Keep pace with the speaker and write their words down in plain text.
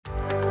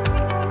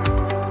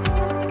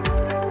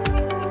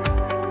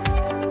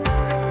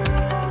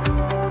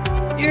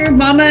dear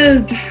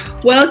mamas,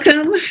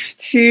 welcome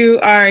to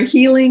our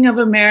Healing of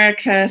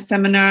America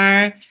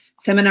seminar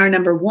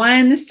number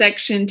 1,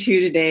 section 2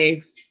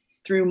 today,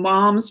 through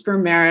Moms for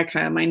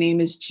America. My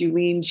name is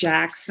Julene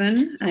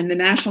Jackson. I'm the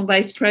National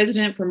Vice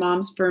President for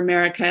Moms for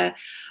America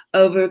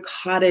over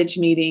cottage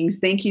meetings.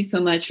 Thank you so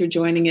much for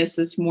joining us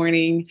this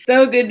morning.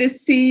 So good to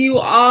see you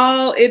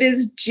all. It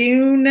is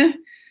June.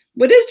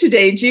 What is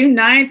today? June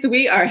 9th.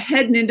 We are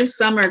heading into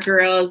summer,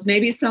 girls.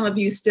 Maybe some of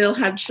you still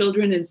have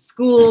children in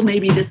school.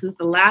 Maybe this is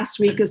the last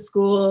week of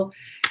school.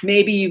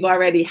 Maybe you've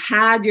already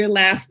had your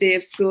last day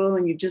of school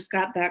and you just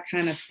got that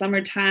kind of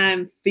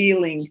summertime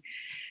feeling.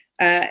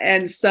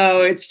 And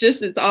so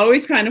it's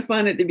always kind of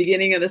fun at the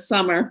beginning of the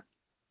summer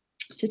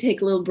to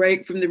take a little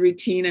break from the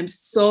routine. I'm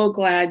so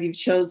glad you've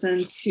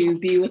chosen to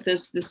be with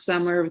us this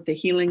summer with the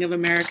Healing of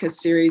America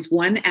series,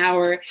 1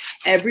 hour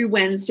every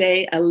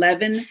Wednesday,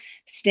 11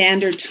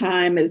 Standard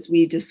Time, as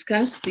we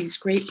discuss these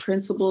great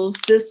principles.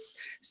 This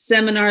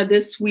seminar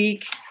this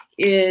week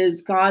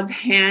is God's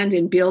Hand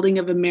in Building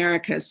of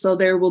America. So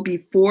there will be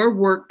 4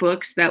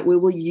 workbooks that we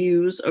will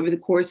use over the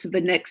course of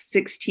the next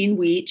 16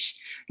 weeks.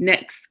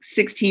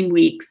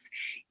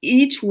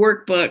 Each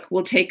workbook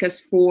will take us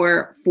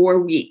for 4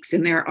 weeks,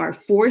 and there are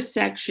 4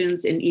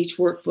 sections in each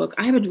workbook.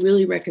 I would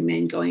really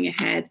recommend going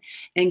ahead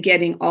and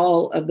getting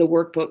all of the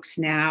workbooks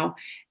now,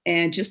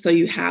 and just so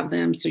you have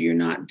them, so you're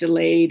not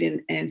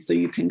delayed, and so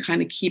you can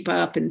kind of keep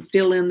up and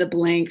fill in the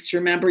blanks.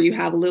 Remember, you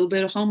have a little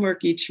bit of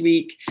homework each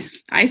week.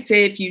 I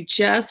say if you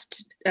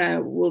just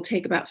will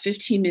take about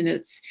 15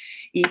 minutes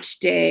each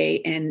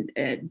day and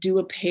do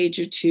a page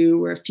or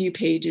 2 or a few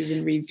pages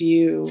in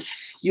review,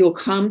 you'll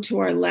come to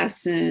our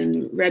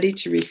lesson ready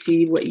to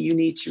receive what you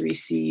need to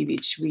receive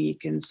each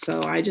week. And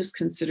so I just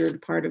consider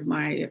it part of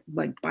my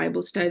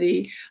Bible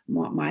study,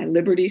 my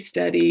liberty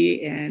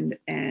study,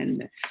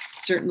 and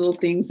certain little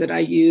things that I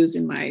use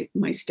in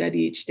my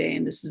study each day.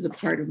 And this is a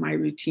part of my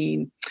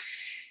routine.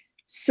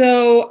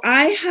 So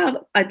I have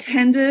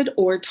attended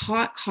or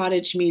taught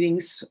cottage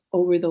meetings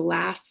over the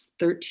last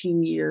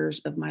 13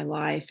 years of my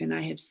life, and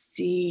I have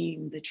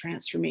seen the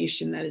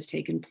transformation that has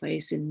taken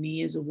place in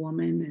me as a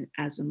woman,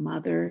 as a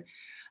mother,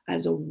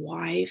 as a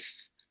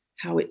wife,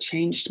 how it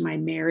changed my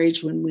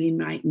marriage when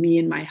me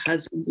and my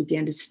husband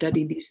began to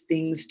study these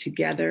things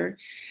together,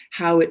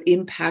 how it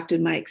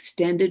impacted my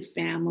extended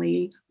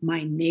family,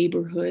 my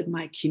neighborhood,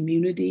 my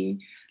community,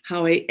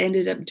 how I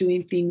ended up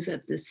doing things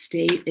at the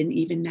state and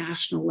even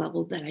national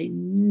level that I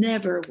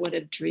never would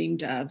have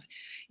dreamed of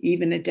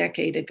even a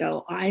decade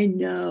ago. I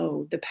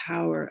know the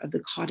power of the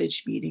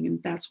cottage meeting,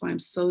 and that's why I'm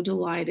so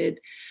delighted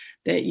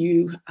that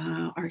you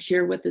are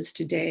here with us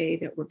today,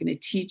 that we're going to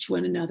teach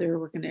one another.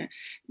 We're going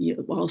to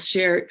all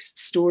share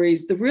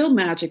stories. The real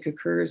magic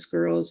occurs,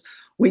 girls,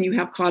 when you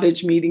have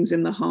cottage meetings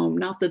in the home.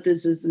 Not that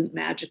this isn't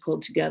magical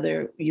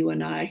together, you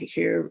and I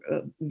here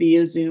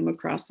via Zoom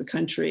across the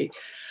country.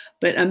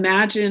 But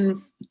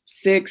imagine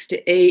 6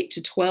 to 8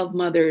 to 12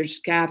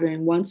 mothers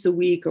gathering once a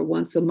week or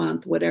once a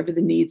month, whatever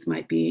the needs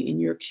might be in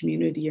your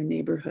community or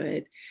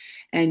neighborhood.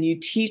 And you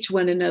teach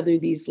one another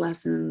these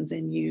lessons,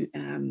 and you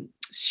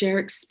share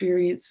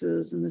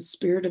experiences, and the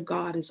Spirit of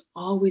God has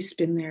always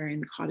been there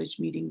in the cottage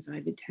meetings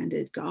I've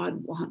attended.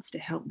 God wants to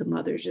help the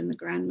mothers and the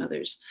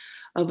grandmothers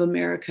of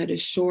America to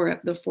shore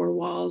up the 4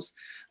 walls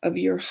of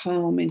your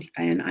home,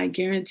 and I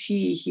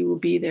guarantee He will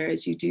be there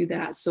as you do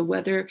that. So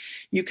whether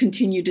you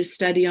continue to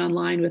study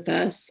online with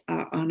us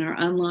on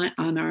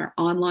our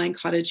online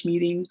cottage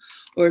meeting,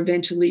 or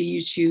eventually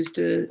you choose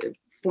to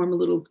form a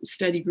little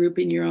study group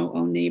in your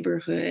own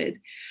neighborhood,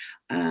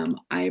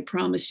 I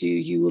promise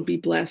you will be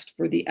blessed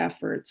for the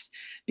efforts,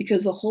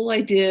 because the whole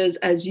idea is,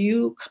 as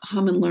you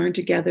come and learn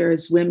together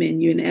as women,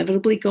 you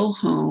inevitably go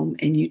home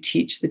and you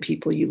teach the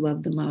people you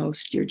love the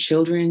most, your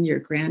children, your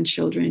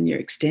grandchildren, your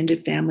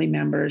extended family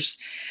members.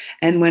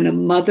 And when a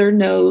mother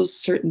knows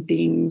certain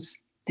things,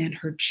 then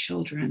her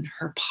children,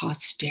 her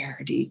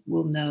posterity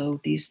will know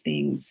these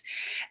things.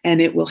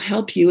 And it will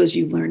help you as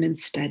you learn and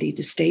study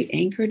to stay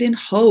anchored in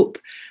hope.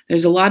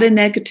 There's a lot of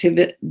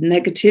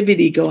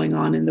negativity going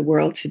on in the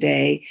world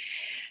today.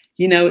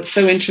 You know, it's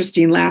so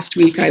interesting. Last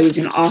week, I was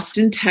in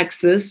Austin,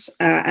 Texas,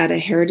 at a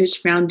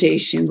Heritage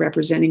Foundation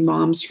representing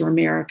Moms for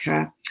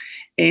America.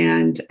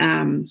 And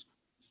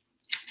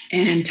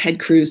Ted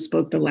Cruz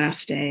spoke the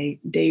last day,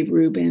 Dave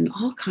Rubin,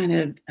 all kind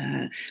of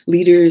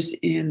leaders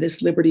in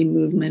this liberty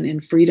movement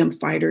and freedom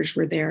fighters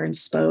were there and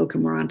spoke,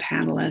 and were on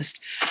panelists.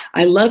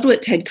 I loved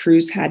what Ted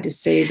Cruz had to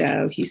say,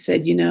 though. He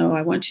said,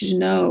 I want you to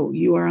know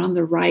you are on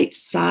the right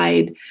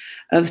side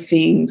of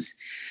things.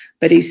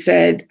 But he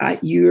said,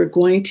 you are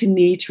going to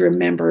need to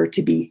remember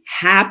to be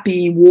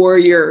happy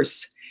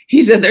warriors.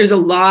 He said, there's a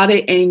lot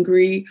of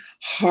angry,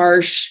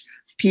 harsh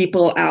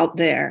people out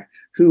there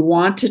who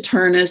want to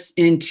turn us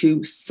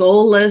into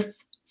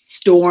soulless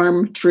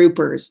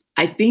stormtroopers.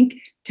 I think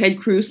Ted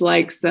Cruz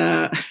likes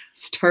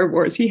Star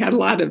Wars. He had a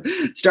lot of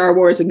Star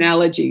Wars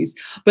analogies,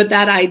 but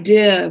that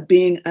idea of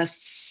being a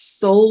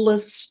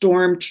soulless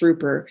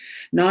stormtrooper,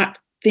 not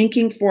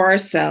thinking for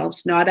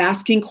ourselves, not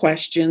asking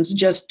questions,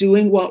 just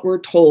doing what we're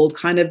told,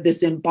 kind of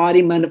this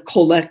embodiment of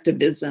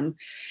collectivism.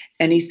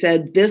 And he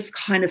said, this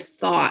kind of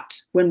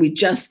thought, when we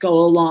just go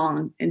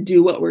along and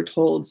do what we're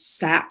told,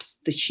 saps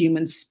the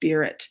human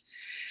spirit.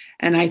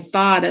 And I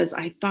thought, as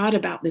I thought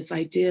about this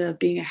idea of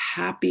being a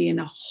happy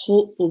and a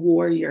hopeful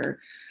warrior,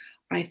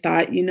 I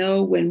thought,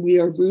 when we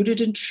are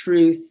rooted in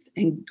truth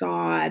and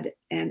God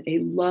and a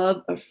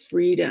love of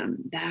freedom,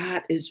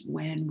 that is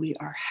when we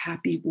are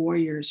happy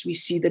warriors. We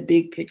see the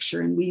big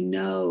picture and we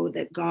know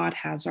that God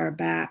has our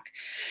back.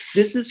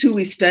 This is who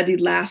we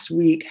studied last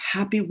week,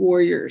 happy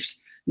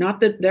warriors. Not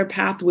that their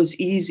path was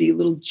easy,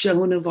 little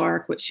Joan of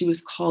Arc, what she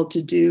was called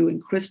to do,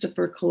 and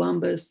Christopher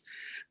Columbus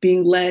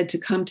being led to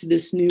come to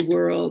this new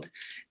world,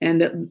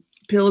 and the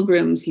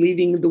pilgrims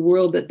leaving the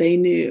world that they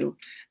knew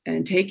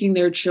and taking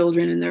their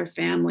children and their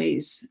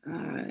families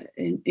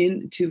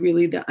into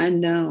really the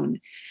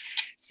unknown.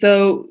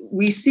 So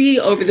we see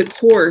over the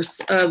course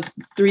of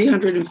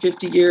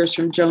 350 years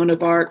from Joan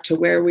of Arc to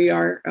where we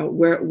are,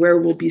 where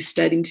we'll be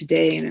studying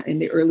today in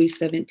the early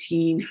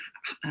 1760s,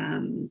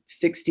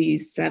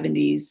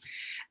 70s,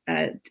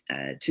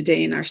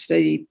 today in our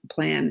study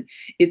plan.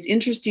 It's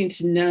interesting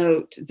to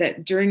note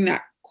that during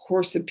that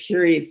course of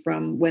period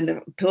from when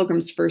the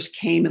pilgrims first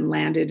came and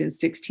landed in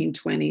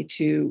 1620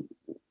 to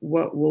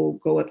what will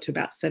go up to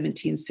about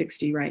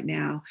 1760 right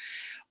now,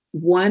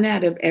 1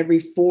 out of every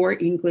 4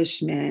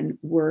 Englishmen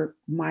were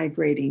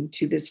migrating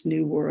to this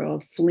new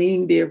world,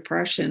 fleeing the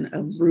oppression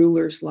of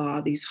rulers'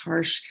 law, these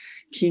harsh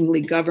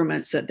kingly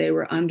governments that they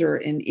were under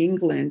in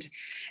England.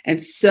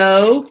 And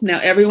so now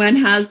everyone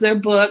has their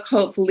book.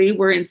 Hopefully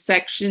we're in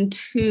section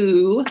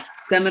 2,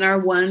 seminar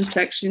 1,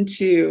 section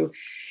 2.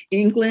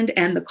 England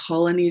and the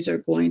colonies are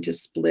going to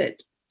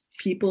split.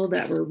 People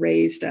that were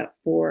raised up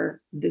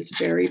for this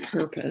very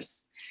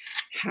purpose.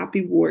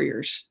 Happy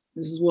warriors.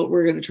 This is what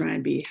we're going to try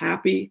and be,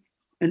 happy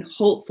and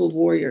hopeful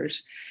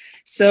warriors.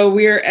 So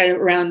we're at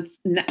around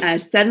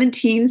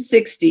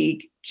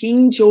 1760.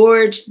 King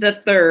George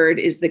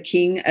III is the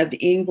king of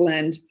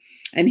England,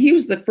 and he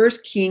was the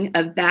first king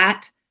of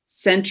that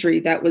century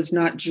that was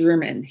not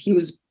German. He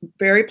was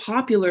very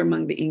popular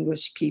among the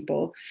English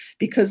people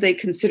because they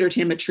considered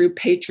him a true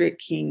patriot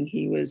king.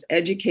 He was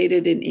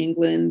educated in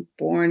England,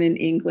 born in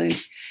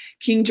England.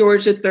 King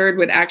George III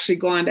would actually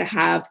go on to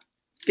have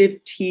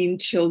 15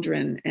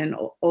 children, and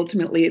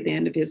ultimately at the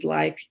end of his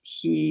life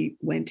he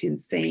went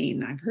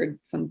insane. I've heard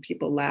some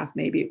people laugh,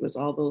 maybe it was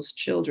all those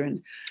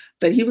children,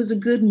 but he was a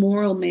good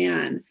moral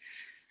man.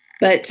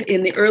 But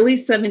in the early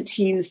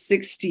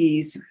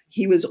 1760s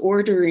he was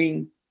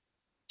ordering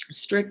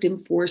strict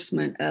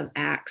enforcement of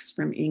acts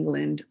from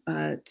England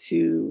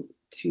to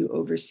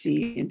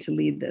oversee and to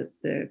lead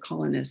the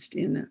colonists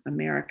in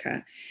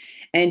America.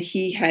 And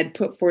he had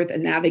put forth a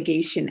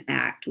Navigation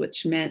Act,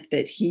 which meant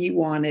that he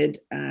wanted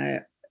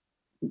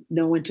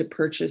no one to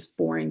purchase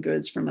foreign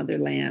goods from other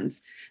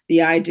lands.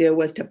 The idea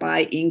was to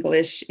buy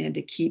English and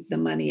to keep the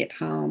money at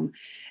home.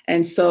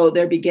 And so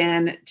there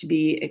began to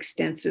be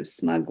extensive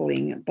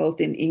smuggling,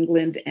 both in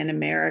England and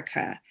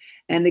America.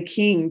 And the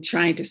king,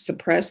 trying to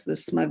suppress the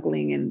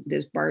smuggling and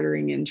this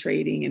bartering and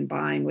trading and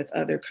buying with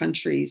other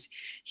countries,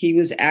 he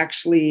was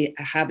actually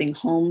having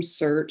homes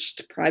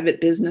searched,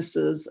 private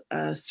businesses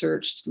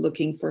searched,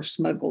 looking for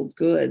smuggled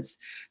goods.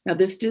 Now,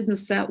 this didn't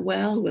set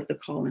well with the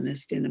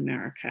colonists in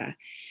America.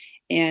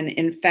 And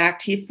in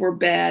fact, he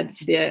forbade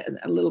the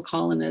little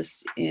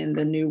colonists in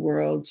the New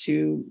World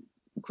to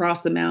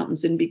cross the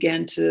mountains and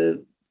began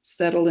to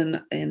settle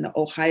in the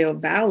Ohio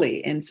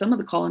Valley. And some of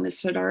the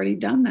colonists had already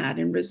done that,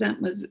 and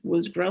resentment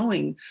was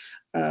growing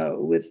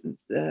with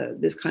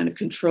this kind of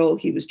control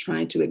he was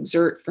trying to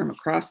exert from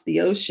across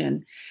the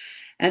ocean.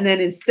 And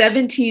then in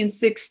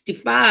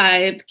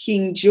 1765,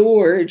 King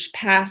George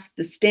passed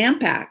the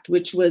Stamp Act,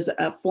 which was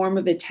a form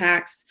of a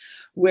tax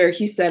where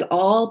he said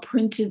all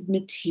printed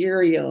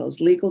materials,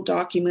 legal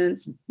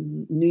documents,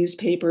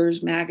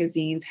 newspapers,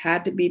 magazines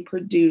had to be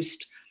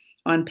produced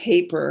on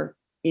paper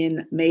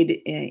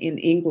made in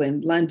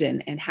England,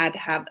 London, and had to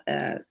have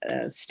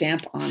a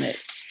stamp on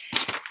it.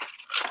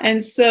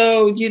 And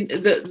so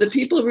the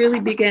people really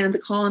began, the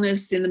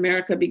colonists in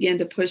America began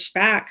to push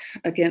back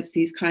against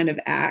these kind of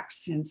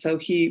acts. And so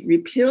he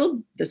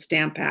repealed the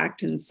Stamp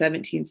Act in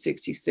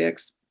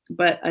 1766,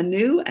 but a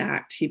new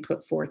act he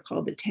put forth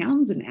called the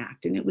Townshend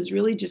Act. And it was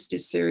really just a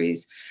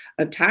series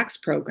of tax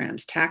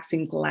programs,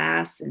 taxing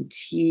glass and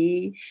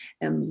tea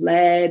and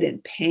lead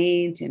and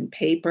paint and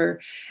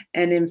paper.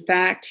 And in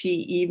fact, he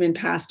even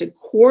passed a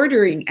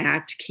quartering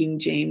act, King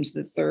James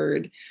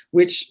III,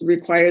 which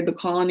required the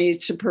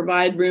colonies to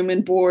provide room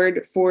and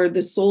board for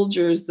the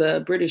soldiers,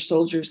 the British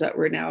soldiers that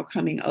were now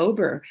coming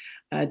over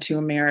to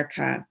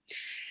America.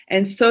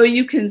 And so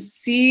you can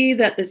see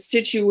that the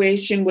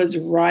situation was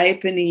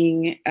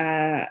ripening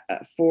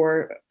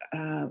for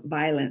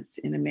violence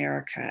in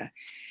America.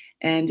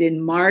 And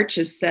in March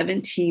of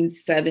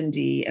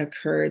 1770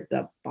 occurred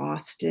the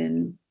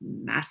Boston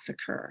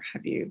Massacre.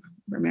 Have you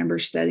remember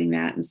studying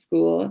that in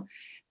school?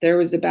 There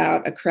was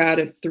about a crowd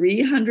of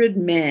 300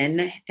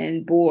 men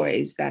and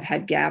boys that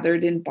had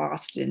gathered in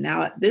Boston.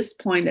 Now, at this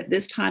point, at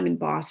this time in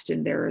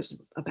Boston, there was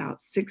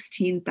about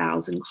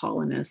 16,000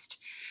 colonists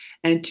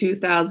and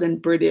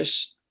 2,000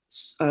 British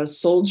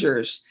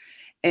soldiers.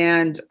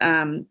 And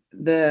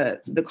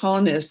the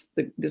colonists,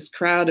 this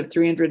crowd of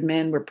 300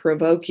 men, were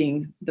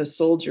provoking the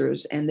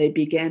soldiers, and they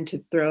began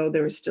to throw.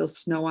 There was still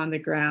snow on the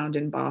ground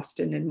in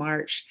Boston in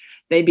March.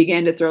 They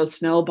began to throw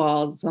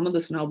snowballs. Some of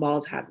the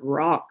snowballs had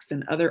rocks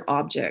and other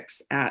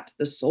objects at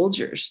the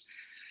soldiers,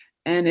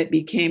 and it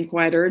became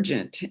quite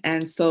urgent.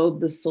 And so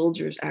the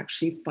soldiers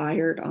actually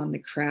fired on the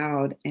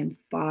crowd, and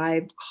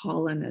 5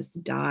 colonists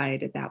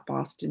died at that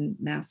Boston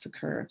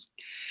Massacre.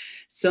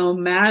 So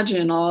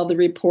imagine all the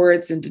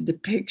reports and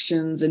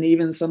depictions and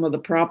even some of the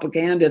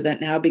propaganda that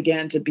now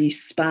began to be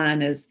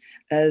spun as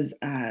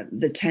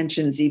the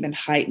tensions even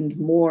heightened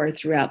more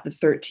throughout the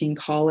 13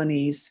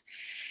 colonies.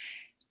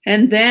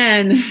 And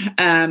then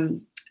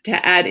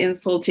to add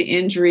insult to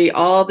injury,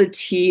 all the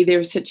tea, there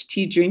were such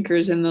tea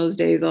drinkers in those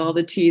days, all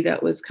the tea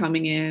that was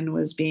coming in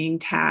was being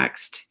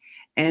taxed.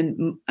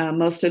 And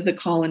most of the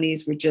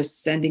colonies were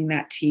just sending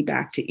that tea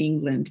back to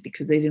England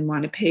because they didn't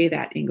want to pay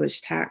that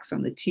English tax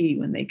on the tea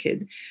when they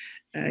could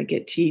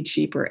get tea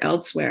cheaper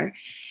elsewhere.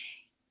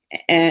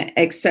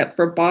 Except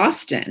for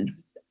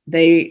Boston.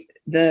 The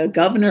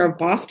governor of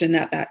Boston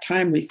at that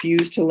time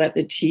refused to let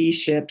the tea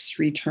ships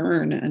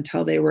return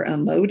until they were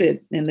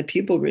unloaded, and the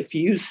people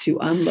refused to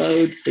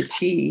unload the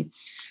tea.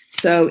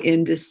 So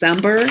in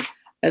December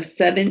of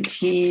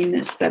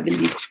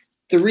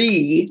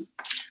 1773,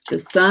 the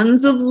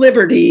Sons of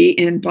Liberty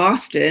in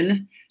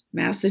Boston,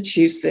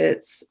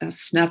 Massachusetts,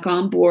 snuck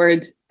on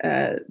board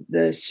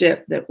the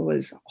ship that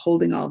was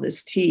holding all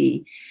this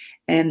tea,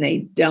 and they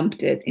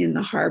dumped it in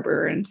the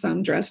harbor, and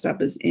some dressed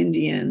up as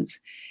Indians.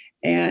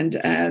 And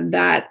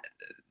that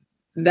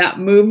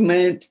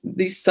movement,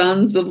 the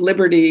Sons of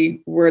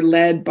Liberty, were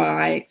led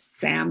by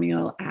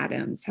Samuel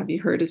Adams. Have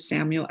you heard of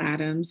Samuel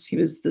Adams? He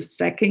was the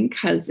second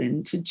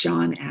cousin to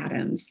John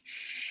Adams.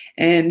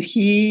 And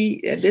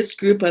this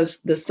group of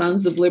the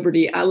Sons of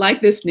Liberty, I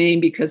like this name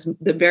because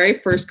the very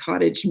first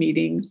cottage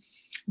meeting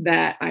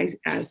that I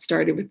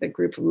started with a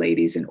group of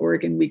ladies in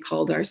Oregon, we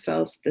called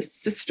ourselves the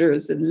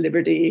Sisters of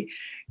Liberty.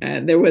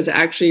 There was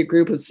actually a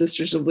group of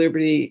Sisters of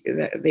Liberty,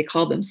 they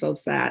called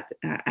themselves that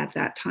at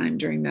that time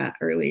during that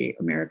early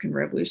American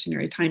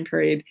Revolutionary time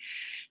period.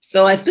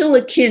 So I feel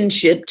a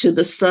kinship to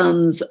the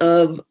Sons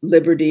of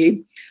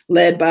Liberty,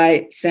 led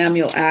by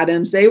Samuel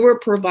Adams. They were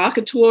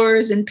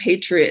provocateurs and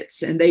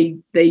patriots, and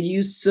they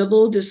used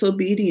civil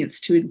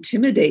disobedience to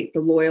intimidate the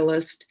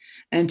loyalists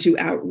and to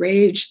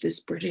outrage this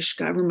British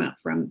government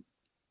from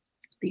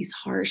these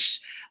harsh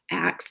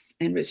acts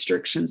and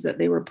restrictions that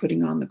they were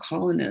putting on the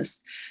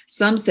colonists.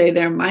 Some say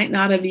there might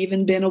not have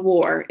even been a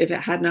war if it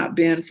had not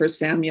been for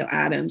Samuel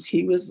Adams.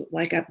 He was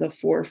like at the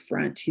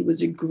forefront. He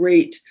was a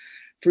great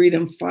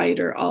freedom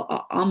fighter,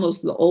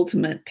 almost the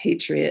ultimate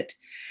patriot.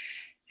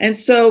 And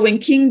so when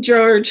King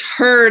George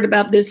heard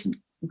about this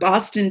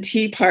Boston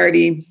Tea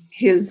Party,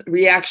 his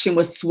reaction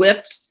was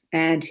swift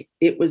and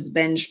it was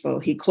vengeful.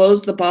 He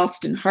closed the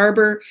Boston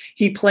harbor.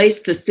 He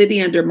placed the city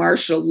under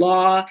martial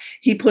law.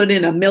 He put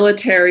in a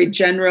military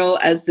general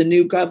as the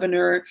new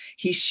governor.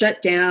 He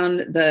shut down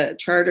the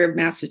Charter of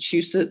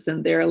Massachusetts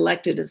and their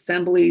elected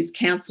assemblies,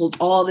 canceled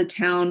all the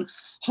town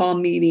hall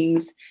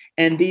meetings.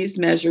 And these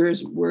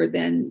measures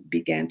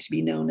began to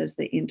be known as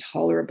the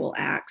Intolerable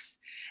Acts.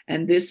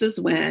 And this is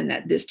when,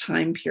 at this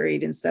time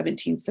period in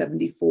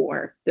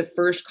 1774, the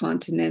First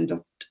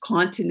Continental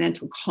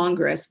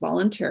Congress,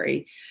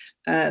 voluntary,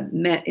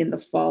 met in the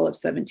fall of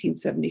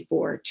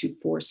 1774 to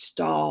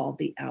forestall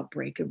the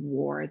outbreak of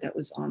war that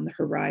was on the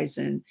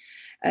horizon,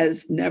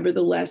 as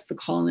nevertheless the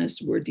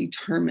colonists were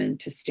determined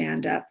to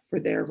stand up for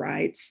their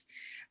rights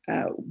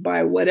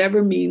by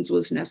whatever means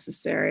was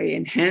necessary.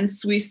 And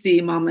hence we see,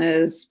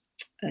 mamas,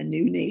 a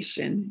new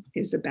nation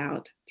is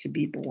about to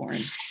be born.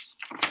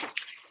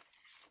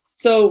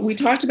 So we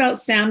talked about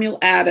Samuel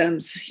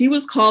Adams. He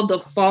was called the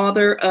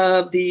father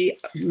of the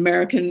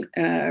American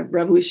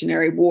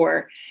Revolutionary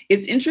War.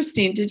 It's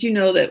interesting. Did you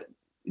know that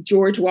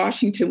George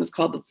Washington was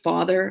called the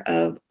father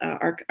of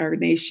our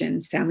nation?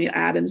 Samuel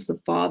Adams, the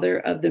father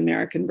of the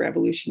American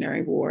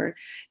Revolutionary War.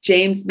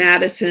 James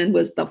Madison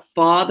was the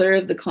father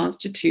of the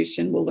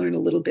Constitution. We'll learn a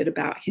little bit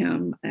about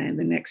him in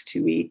the next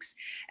 2 weeks.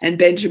 And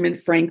Benjamin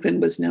Franklin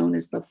was known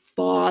as the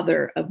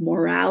father of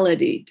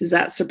morality. Does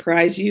that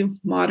surprise you?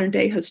 Modern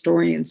day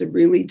historians have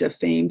really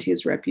defamed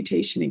his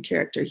reputation and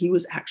character. He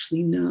was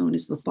actually known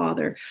as the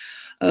father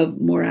of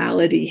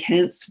morality.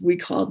 Hence, we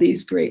call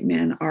these great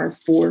men our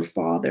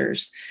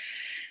forefathers.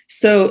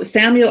 So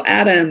Samuel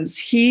Adams,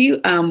 he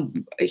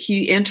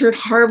entered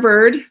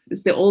Harvard.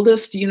 It's the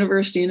oldest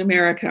university in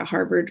America.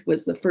 Harvard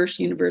was the first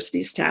university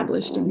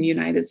established in the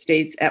United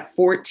States at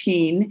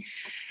 14.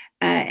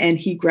 and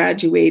he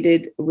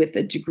graduated with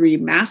a degree,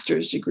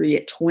 master's degree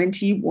at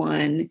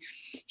 21.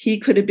 He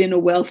could have been a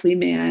wealthy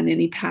man, and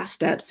he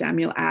passed up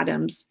Samuel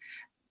Adams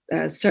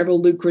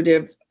several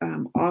lucrative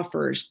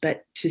offers,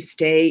 but to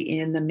stay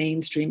in the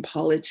mainstream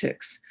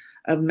politics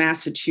of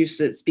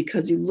Massachusetts,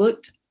 because he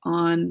looked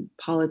on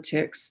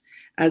politics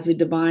as a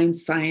divine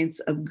science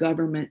of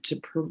government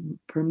to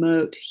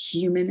promote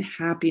human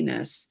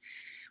happiness.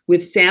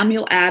 With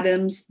Samuel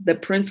Adams, the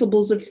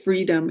principles of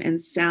freedom and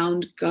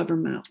sound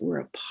government were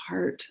a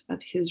part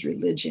of his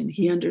religion.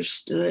 He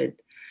understood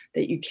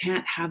that you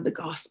can't have the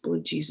gospel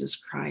of Jesus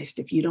Christ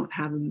if you don't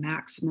have a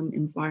maximum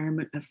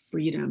environment of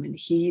freedom. And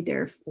he,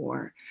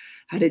 therefore,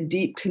 had a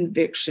deep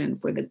conviction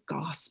for the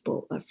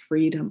gospel of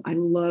freedom. I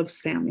love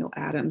Samuel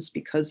Adams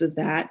because of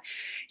that.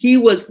 He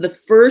was the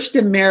first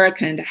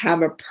American to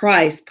have a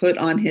price put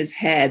on his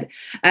head.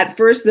 At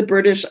first, the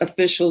British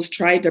officials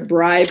tried to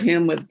bribe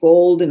him with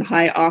gold and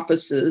high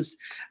offices,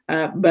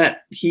 but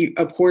he,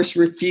 of course,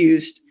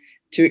 refused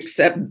to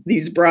accept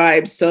these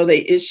bribes. So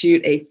they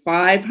issued a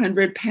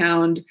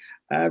 500-pound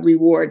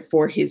reward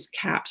for his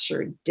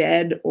capture,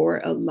 dead or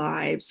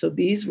alive. So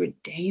these were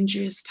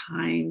dangerous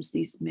times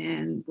these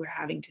men were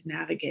having to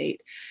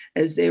navigate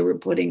as they were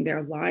putting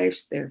their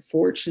lives, their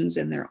fortunes,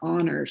 and their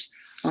honors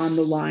on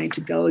the line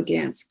to go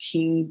against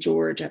King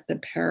George at the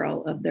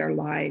peril of their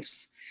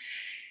lives.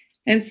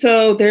 And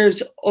so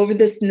there's, over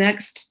this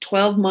next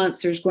 12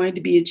 months, there's going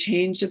to be a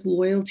change of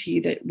loyalty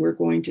that we're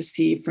going to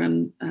see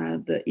from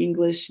the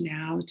English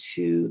now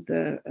to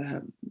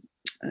the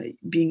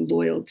being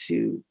loyal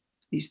to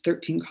these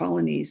 13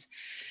 colonies.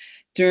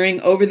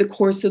 Over the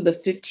course of the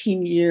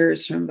 15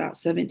 years from about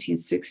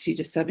 1760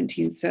 to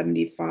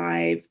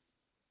 1775,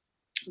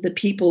 the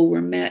people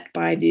were met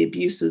by the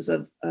abuses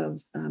of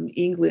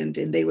England,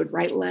 and they would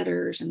write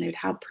letters and they'd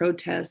have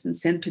protests and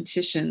send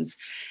petitions.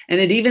 And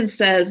it even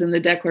says in the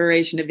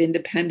Declaration of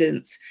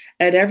Independence,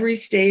 at every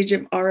stage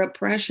of our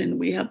oppression,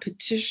 we have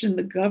petitioned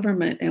the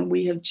government and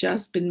we have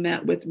just been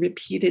met with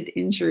repeated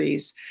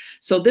injuries.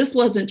 So this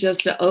wasn't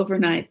just an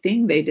overnight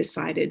thing they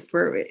decided.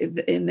 For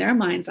in their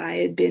mind's eye,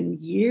 it had been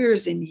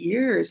years and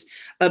years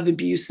of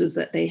abuses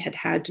that they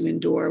had to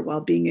endure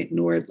while being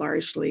ignored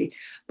largely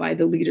by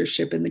the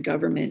leadership and the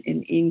government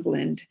in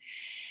England.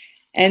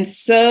 And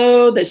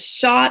so the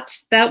shot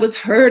that was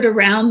heard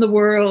around the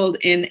world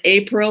in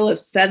April of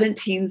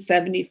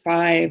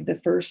 1775, the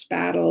first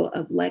battle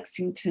of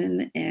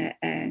Lexington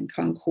and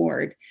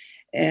Concord.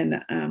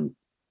 And,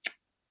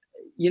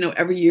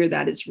 every year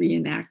that is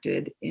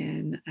reenacted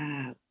in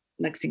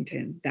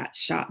Lexington, that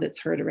shot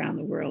that's heard around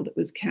the world. It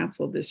was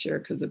canceled this year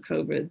because of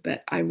COVID,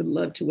 but I would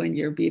love to one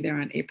year be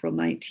there on April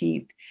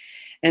 19th.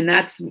 And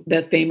that's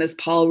the famous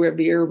Paul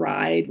Revere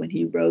ride when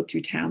he rode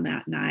through town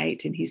that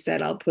night. And he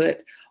said, I'll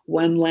put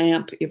one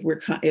lamp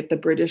if the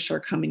British are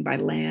coming by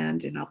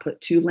land, and I'll put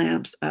 2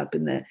 lamps up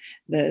in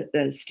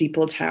the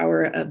steeple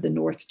tower of the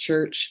North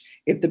Church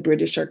if the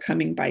British are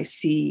coming by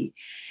sea.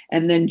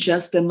 And then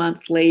just a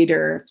month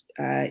later,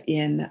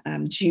 in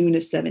June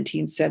of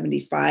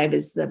 1775,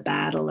 is the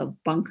Battle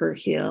of Bunker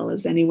Hill.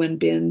 Has anyone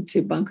been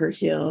to Bunker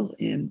Hill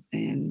in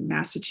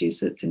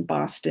Massachusetts, in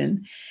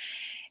Boston?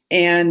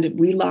 And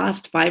we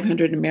lost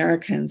 500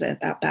 Americans at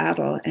that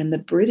battle, and the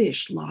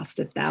British lost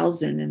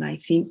 1,000. And I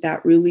think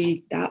that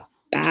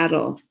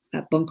battle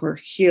at Bunker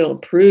Hill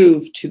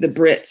proved to the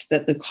Brits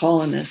that the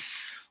colonists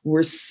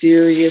were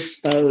serious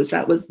foes.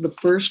 That was the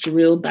first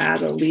real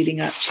battle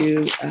leading up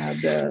to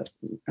the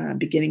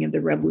beginning of the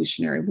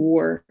Revolutionary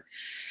War.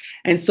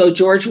 And so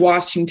George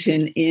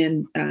Washington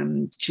in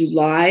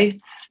July,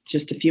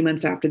 just a few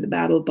months after the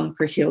Battle of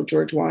Bunker Hill,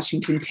 George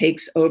Washington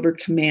takes over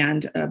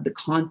command of the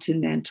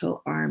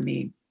Continental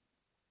Army,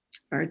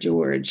 our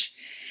George.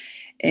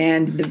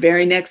 And the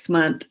very next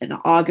month, in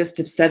August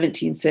of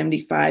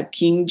 1775,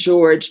 King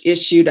George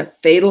issued a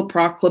fatal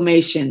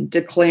proclamation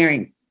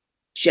declaring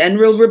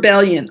general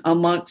rebellion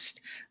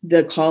amongst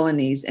the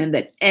colonies, and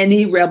that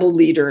any rebel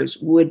leaders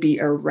would be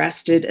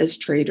arrested as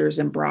traitors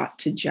and brought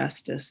to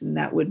justice. And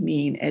that would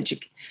mean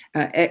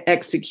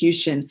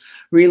execution.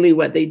 Really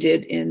what they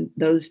did in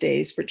those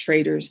days for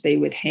traitors, they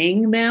would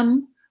hang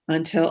them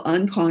until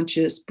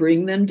unconscious,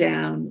 bring them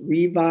down,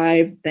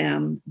 revive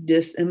them,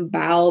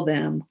 disembowel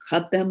them,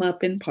 cut them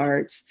up in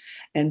parts,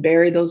 and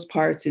bury those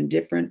parts in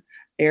different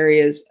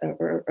areas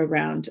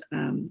around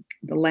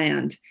the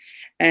land.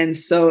 And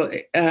so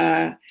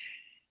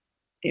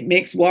it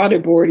makes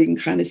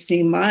waterboarding kind of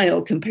seem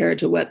mild compared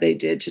to what they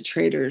did to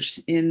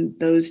traitors in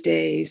those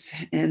days.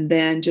 And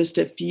then just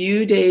a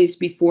few days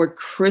before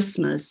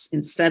Christmas in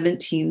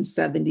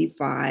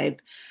 1775,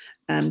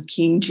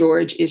 King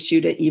George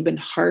issued an even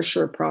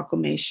harsher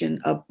proclamation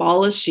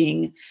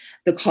abolishing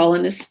the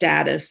colonist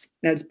status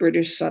as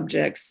British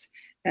subjects,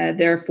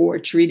 therefore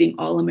treating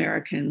all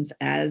Americans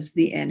as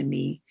the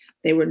enemy.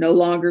 They were no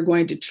longer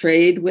going to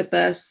trade with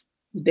us.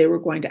 They were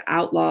going to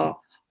outlaw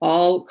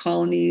all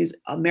colonies.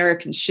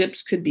 American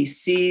ships could be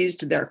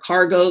seized, their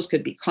cargoes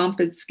could be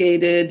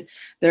confiscated,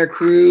 their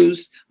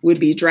crews would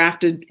be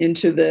drafted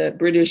into the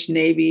British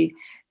Navy.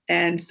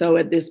 And so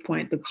at this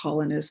point, the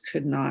colonists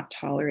could not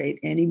tolerate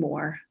any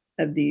more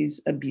of these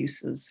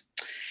abuses.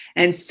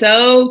 And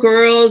so,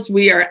 girls,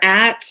 we are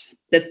at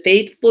the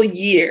fateful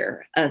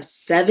year of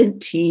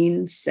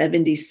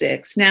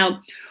 1776.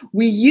 Now,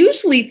 we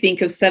usually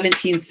think of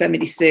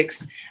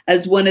 1776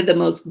 as one of the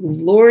most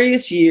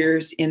glorious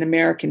years in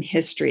American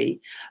history.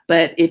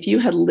 But if you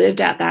had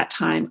lived at that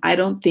time, I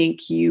don't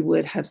think you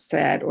would have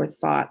said or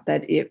thought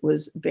that it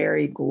was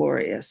very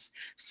glorious.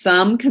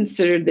 Some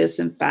considered this,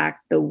 in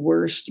fact, the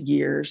worst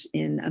years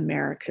in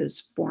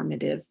America's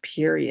formative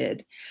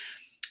period.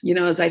 You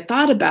know, as I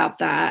thought about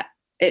that,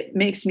 it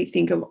makes me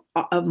think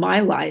of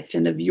my life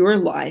and of your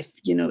life.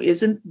 You know,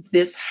 isn't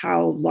this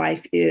how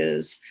life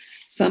is?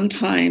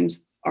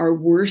 Sometimes our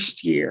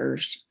worst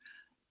years,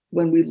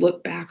 when we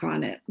look back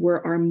on it,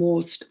 were our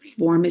most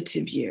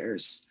formative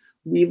years.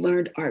 We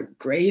learned our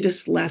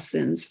greatest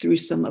lessons through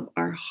some of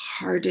our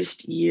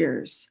hardest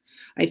years.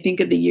 I think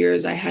of the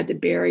years I had to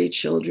bury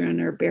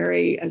children or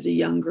bury as a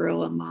young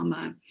girl a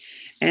mama.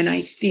 And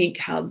I think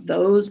how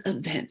those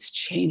events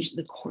changed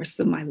the course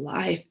of my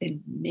life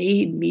and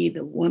made me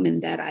the woman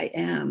that I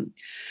am.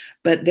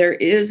 But there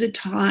is a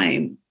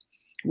time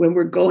when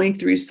we're going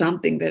through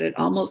something that it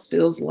almost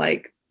feels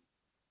like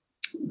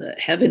the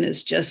heaven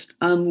has just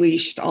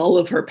unleashed all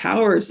of her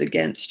powers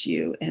against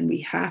you, and we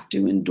have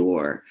to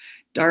endure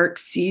dark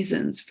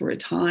seasons for a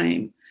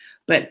time.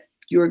 But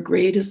your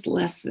greatest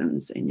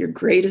lessons and your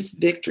greatest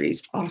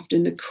victories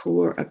often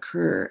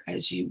occur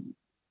as you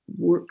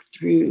work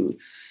through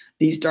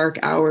these dark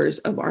hours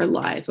of our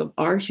life, of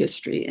our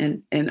history,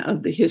 and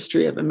of the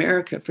history of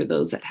America for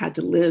those that had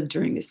to live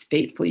during this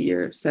fateful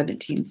year of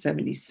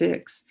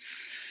 1776.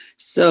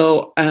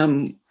 So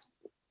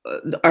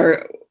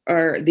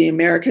the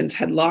Americans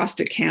had lost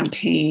a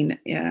campaign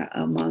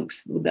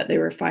amongst that they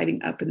were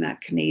fighting up in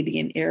that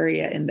Canadian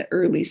area in the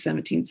early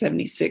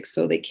 1776.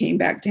 So they came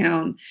back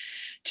down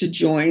to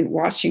join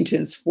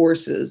Washington's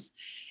forces.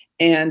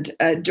 And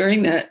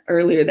during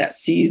that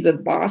siege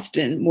of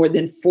Boston, more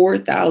than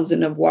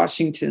 4,000 of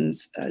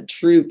Washington's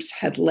troops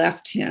had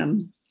left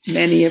him.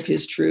 Many of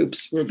his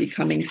troops were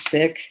becoming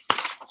sick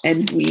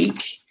and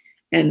weak.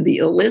 And the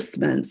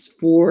enlistments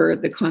for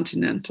the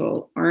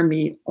Continental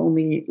Army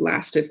only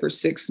lasted for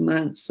 6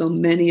 months. So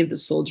many of the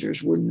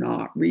soldiers were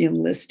not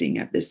re-enlisting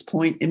at this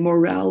point, and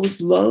morale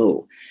was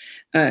low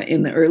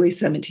in the early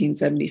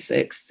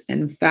 1776.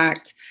 And in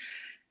fact,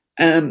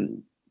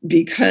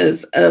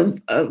 because of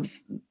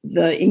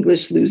the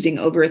English losing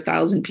over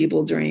 1,000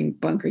 people during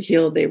Bunker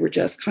Hill, they were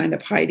just kind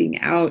of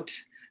hiding out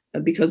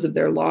because of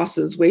their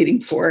losses,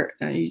 waiting for,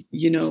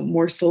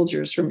 more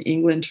soldiers from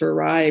England to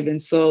arrive.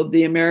 And so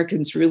the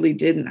Americans really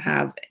didn't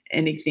have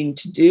anything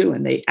to do,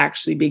 and they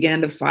actually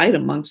began to fight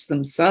amongst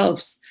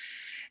themselves.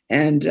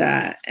 And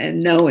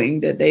knowing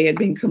that they had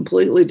been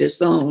completely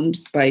disowned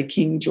by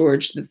King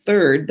George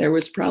III, there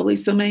was probably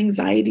some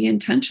anxiety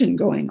and tension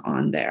going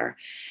on there.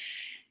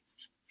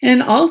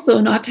 And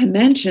also, not to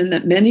mention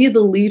that many of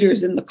the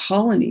leaders in the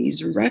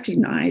colonies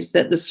recognized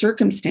that the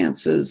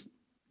circumstances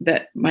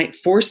that might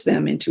force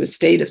them into a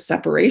state of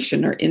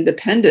separation or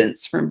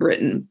independence from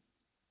Britain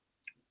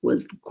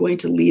was going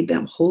to leave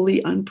them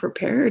wholly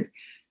unprepared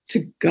to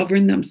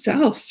govern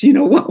themselves.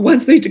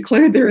 Once they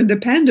declared their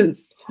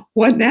independence,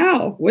 what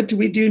now? What do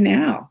we do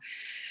now?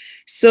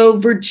 So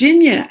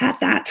Virginia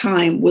at that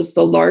time was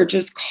the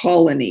largest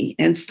colony.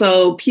 And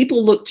so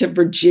people looked to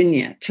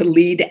Virginia to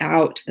lead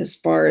out as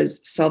far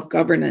as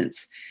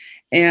self-governance.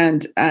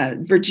 And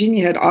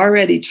Virginia had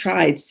already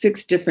tried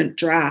 6 different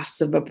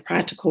drafts of a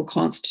practical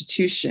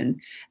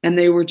constitution, and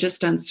they were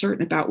just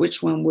uncertain about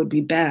which one would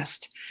be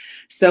best.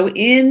 So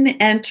in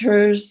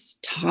enters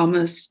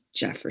Thomas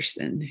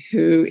Jefferson,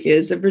 who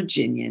is a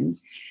Virginian.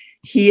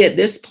 He, at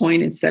this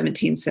point in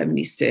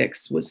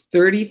 1776, was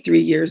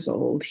 33 years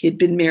old. He had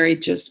been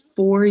married just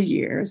 4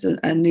 years, a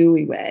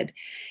newlywed.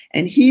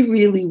 And he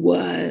really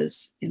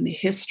was, in the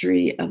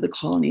history of the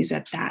colonies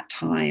at that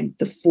time,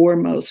 the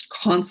foremost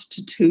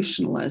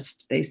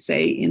constitutionalist, they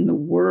say, in the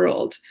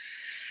world.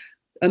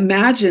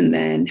 Imagine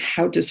then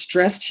how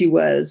distressed he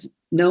was,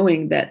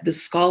 knowing that the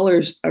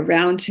scholars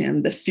around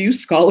him, the few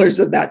scholars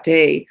of that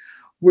day,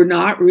 were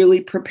not really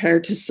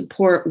prepared to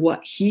support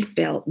what he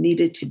felt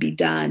needed to be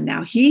done.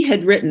 Now, he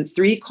had written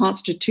 3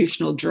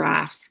 constitutional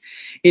drafts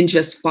in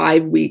just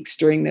 5 weeks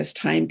during this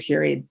time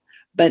period,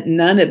 but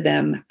none of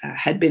them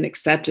had been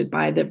accepted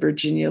by the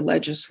Virginia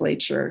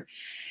legislature.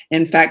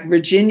 In fact,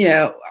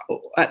 Virginia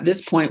at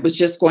this point was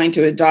just going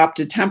to adopt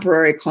a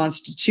temporary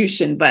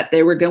constitution, but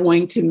they were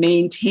going to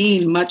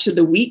maintain much of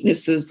the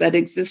weaknesses that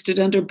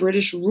existed under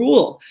British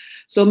rule.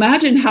 So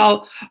imagine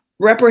how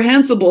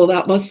reprehensible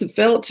that must have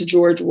felt to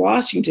George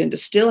Washington to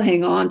still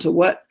hang on to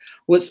what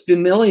was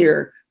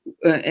familiar,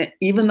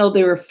 even though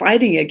they were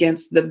fighting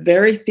against the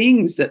very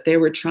things that they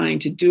were trying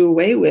to do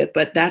away with.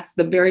 But that's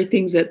the very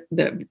things that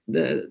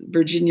the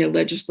Virginia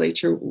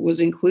legislature was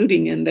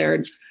including in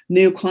their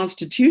new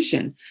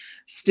constitution,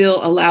 still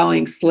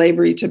allowing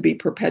slavery to be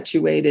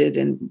perpetuated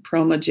and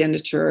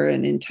primogeniture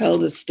and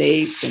entailed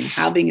estates and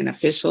having an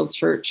official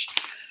church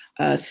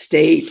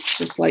state,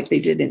 just like they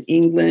did in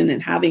England,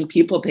 and having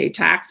people pay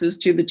taxes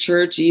to the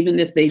church, even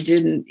if they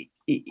didn't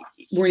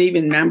weren't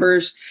even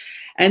members.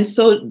 And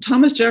so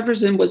Thomas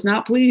Jefferson was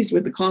not pleased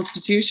with the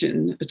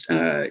Constitution,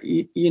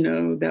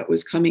 that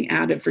was coming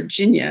out of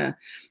Virginia.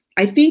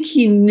 I think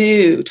he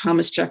knew,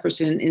 Thomas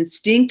Jefferson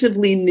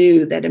instinctively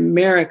knew that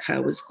America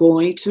was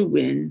going to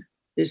win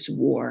this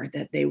war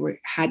that they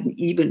hadn't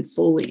even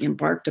fully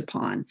embarked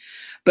upon.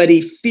 But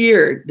he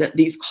feared that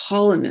these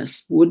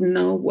colonists wouldn't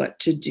know what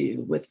to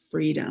do with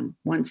freedom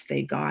once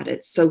they got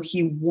it. So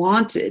he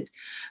wanted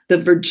the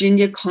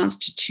Virginia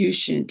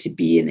Constitution to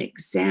be an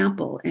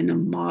example and a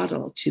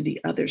model to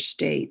the other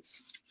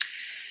states.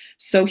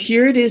 So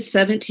here it is,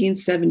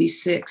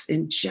 1776,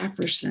 and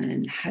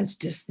Jefferson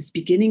is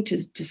beginning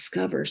to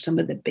discover some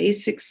of the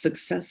basic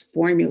success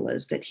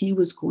formulas that he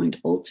was going to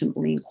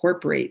ultimately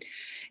incorporate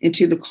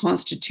into the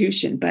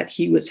Constitution, but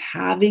he was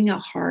having a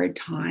hard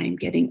time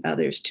getting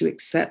others to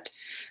accept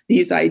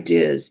these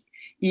ideas,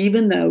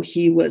 even though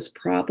he was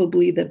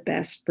probably the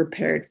best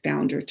prepared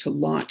founder to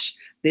launch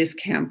this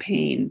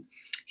campaign.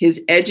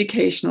 His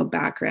educational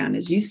background,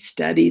 as you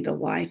study the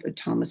life of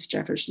Thomas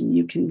Jefferson,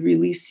 you can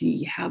really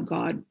see how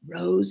God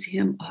rose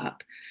him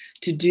up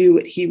to do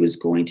what he was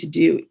going to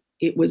do.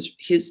 It was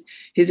his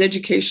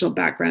educational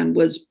background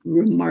was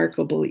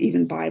remarkable,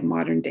 even by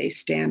modern day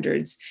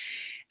standards.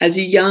 As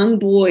a young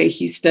boy,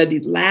 he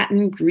studied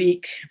Latin,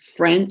 Greek,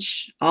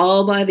 French,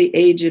 all by the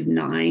age of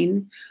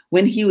 9.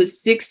 When he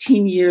was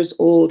 16 years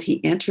old, he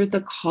entered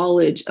the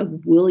College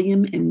of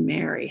William and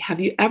Mary. Have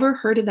you ever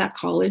heard of that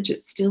college?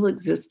 It still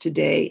exists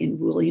today in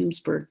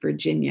Williamsburg,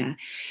 Virginia.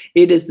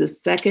 It is the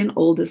second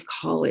oldest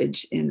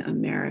college in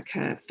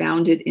America,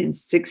 founded in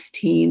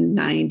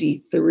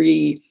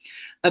 1693.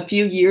 A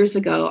few years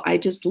ago, I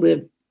just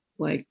lived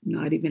like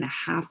not even a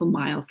half a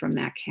mile from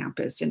that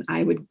campus, and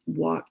I would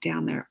walk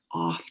down there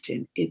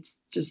often. It's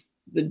just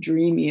the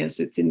dreamiest.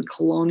 It's in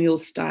colonial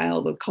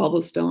style with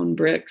cobblestone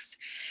bricks.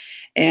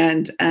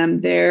 And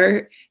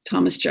there,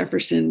 Thomas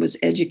Jefferson was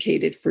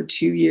educated for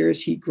 2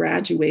 years. He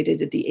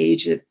graduated at the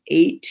age of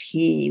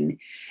 18.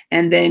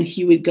 And then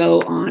he would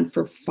go on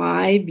for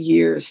 5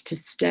 years to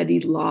study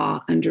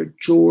law under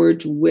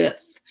George Wythe,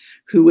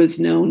 who was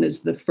known as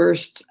the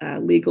first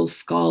legal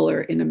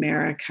scholar in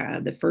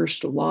America, the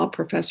first law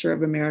professor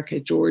of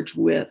America, George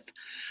Wythe.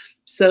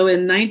 So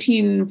in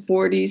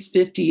 1940s,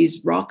 50s,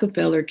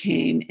 Rockefeller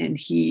came and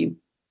he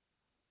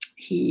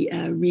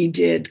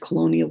redid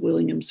colonial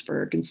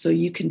Williamsburg. And so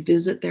you can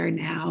visit there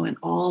now, and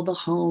all the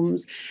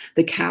homes,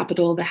 the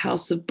Capitol, the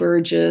House of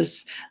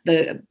Burgess,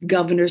 the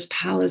governor's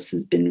palace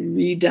has been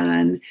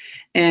redone.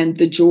 And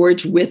the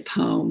George Wythe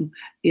home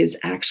is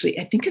actually,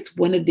 I think it's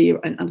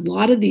a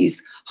lot of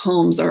these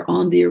homes are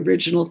on the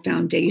original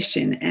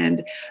foundation.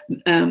 And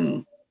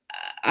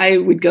I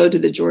would go to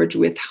the George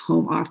Wythe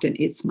home often.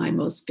 It's my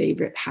most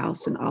favorite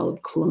house in all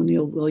of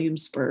colonial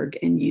Williamsburg.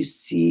 And you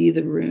see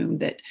the room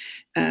that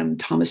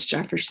Thomas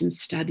Jefferson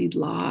studied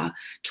law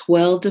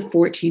 12 to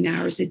 14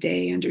 hours a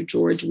day under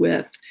George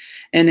Wythe.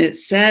 And it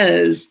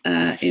says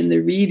in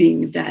the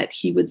reading that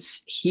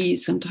he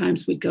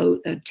sometimes would go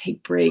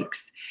take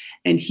breaks,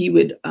 and he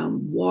would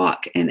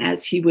walk. And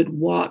as he would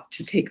walk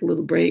to take a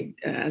little break,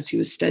 as he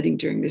was studying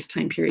during this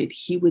time period,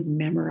 he would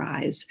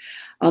memorize.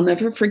 I'll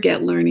never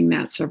forget learning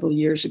that several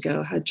years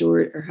ago, how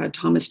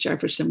Thomas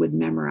Jefferson would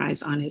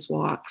memorize on his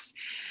walks.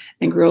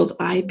 And girls,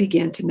 I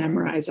began to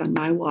memorize on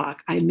my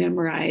walk. I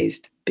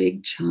memorized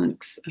big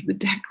chunks of the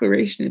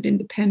Declaration of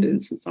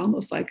Independence. It's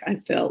almost like I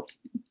felt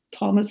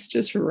Thomas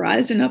just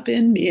rising up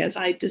in me as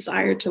I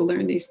desired to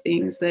learn these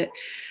things that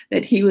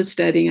he was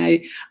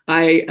studying.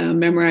 I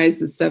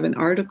memorized the 7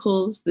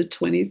 Articles, the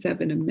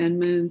 27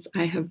 Amendments.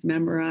 I have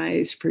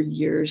memorized for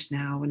years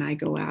now. When I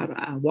go out,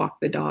 I walk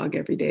the dog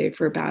every day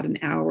for about an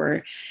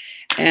hour.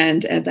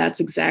 And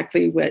that's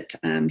exactly what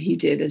he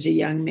did as a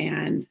young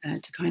man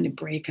to kind of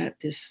break up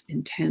this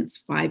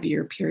intense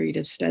 5-year period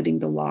of studying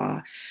the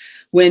law.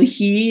 When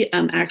he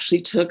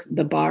actually took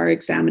the bar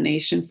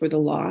examination for the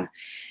law,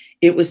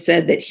 it was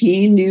said that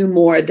he knew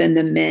more than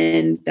the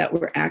men that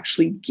were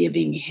actually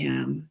giving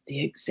him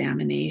the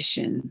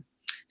examination.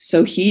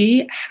 So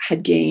he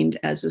had gained,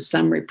 as a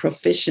summary,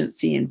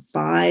 proficiency in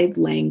 5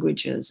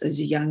 languages as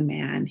a young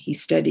man. He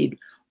studied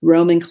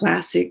Roman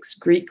classics,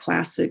 Greek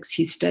classics.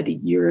 He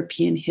studied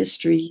European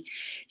history.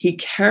 He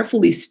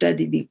carefully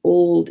studied the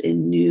Old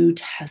and New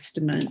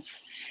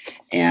Testaments.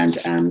 And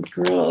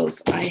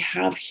girls, I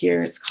have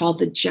here, it's called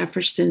the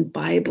Jefferson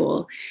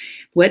Bible.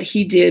 What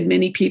he did,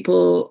 many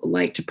people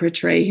like to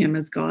portray him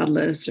as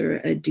godless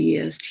or a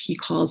deist. He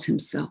calls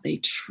himself a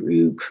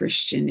true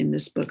Christian in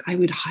this book. I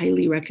would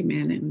highly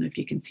recommend it. I don't know if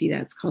you can see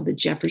that. It's called the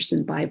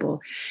Jefferson Bible.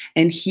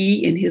 And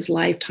he, in his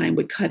lifetime,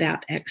 would cut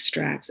out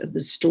extracts of the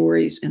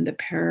stories and the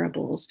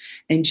parables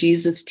and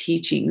Jesus'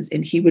 teachings.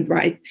 And he would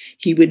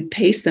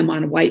paste them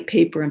on white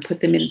paper and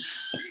put them in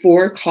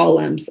 4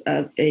 columns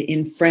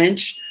in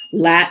French,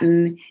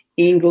 Latin,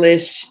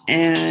 English,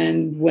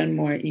 and one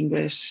more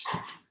English.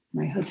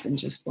 My husband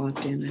just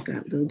walked in. I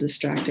got a little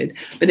distracted.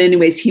 But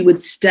anyways, he would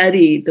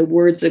study the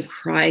words of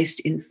Christ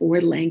in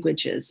 4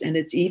 languages. And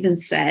it's even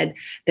said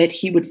that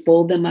he would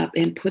fold them up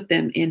and put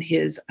them in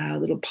his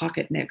little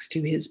pocket next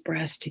to his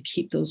breast to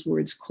keep those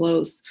words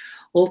close.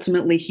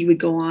 Ultimately, he would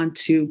go on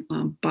to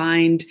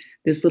bind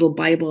this little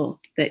Bible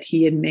that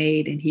he had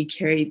made, and he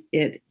carried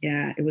it.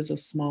 Yeah, it was a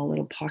small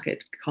little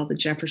pocket called the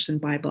Jefferson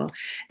Bible.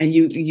 And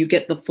you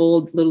get the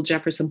full little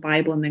Jefferson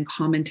Bible and then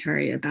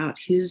commentary about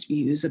his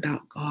views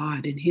about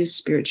God and his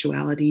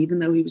spirituality. Even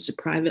though he was a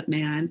private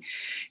man,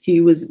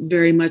 he was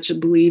very much a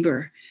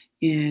believer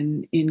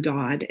in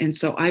God. And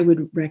so I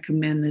would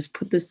recommend this.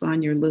 Put this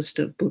on your list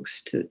of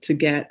books to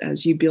get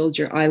as you build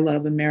your I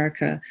Love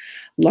America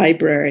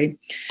library.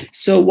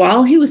 So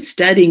while he was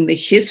studying the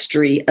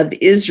history of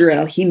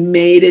Israel, he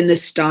made an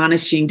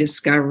astonishing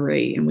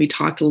discovery. And we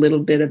talked a little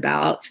bit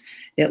about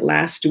it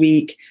last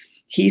week.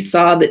 He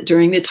saw that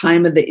during the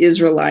time of the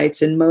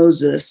Israelites and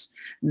Moses,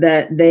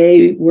 that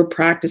they were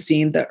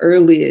practicing the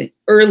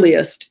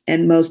earliest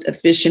and most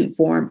efficient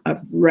form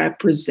of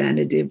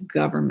representative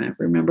government.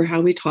 Remember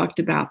how we talked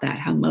about that,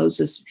 how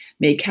Moses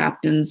made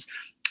captains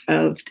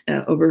of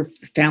over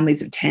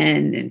families of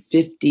 10 and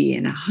 50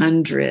 and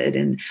 100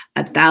 and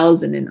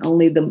 1,000, and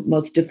only the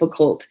most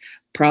difficult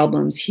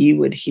problems he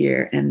would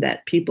hear, and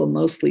that people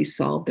mostly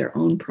solved their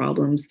own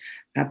problems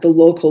at the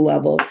local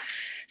level.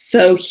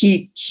 So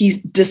he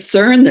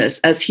discerned this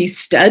as he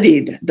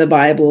studied the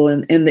Bible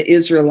and the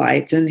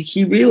Israelites, and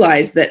he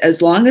realized that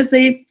as long as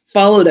they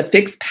followed a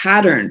fixed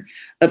pattern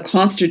of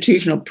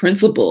constitutional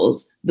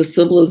principles, the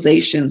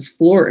civilizations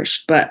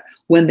flourished. But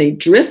when they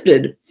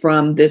drifted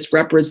from this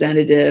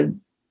representative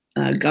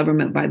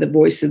government by the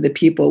voice of the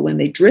people, when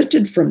they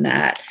drifted from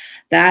that,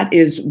 that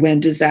is when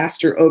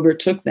disaster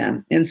overtook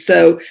them. And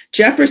so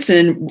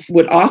Jefferson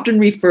would often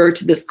refer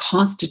to this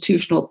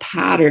constitutional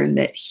pattern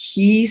that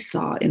he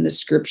saw in the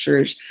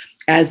scriptures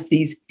as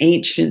these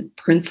ancient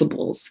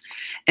principles.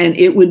 And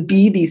it would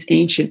be these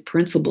ancient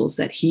principles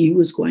that he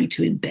was going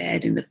to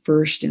embed in the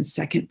first and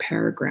second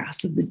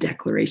paragraphs of the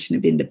Declaration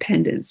of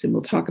Independence. And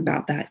we'll talk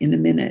about that in a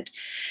minute.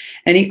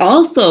 And he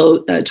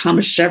also,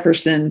 Thomas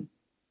Jefferson,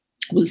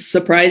 was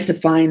surprised to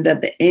find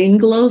that the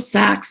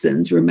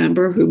Anglo-Saxons,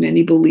 remember, who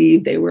many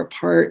believe they were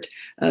part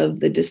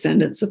of the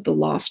descendants of the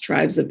lost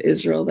tribes of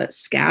Israel that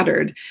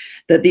scattered,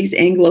 that these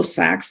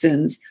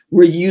Anglo-Saxons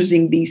were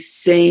using these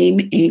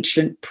same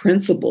ancient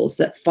principles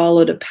that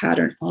followed a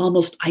pattern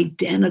almost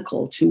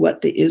identical to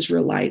what the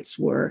Israelites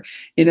were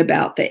in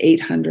about the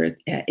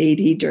 800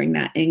 AD during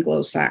that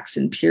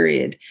Anglo-Saxon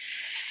period.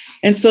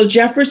 And so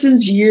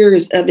Jefferson's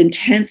years of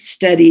intense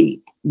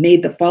study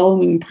made the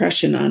following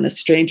impression on a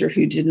stranger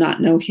who did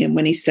not know him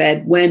when he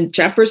said, "When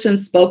Jefferson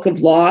spoke of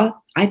law,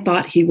 I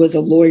thought he was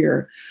a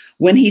lawyer.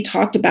 When he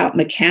talked about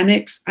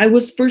mechanics, I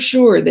was for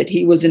sure that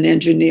he was an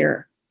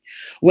engineer.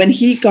 When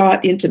he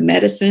got into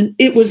medicine,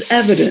 it was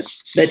evident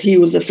that he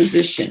was a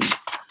physician.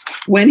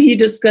 When he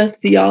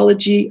discussed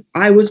theology,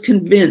 I was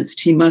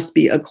convinced he must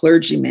be a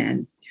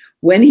clergyman.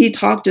 When he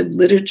talked of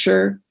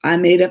literature, I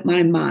made up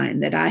my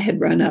mind that I had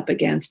run up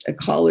against a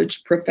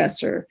college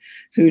professor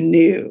who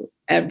knew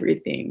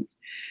everything."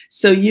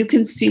 So you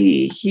can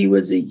see he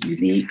was a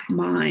unique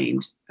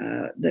mind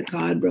that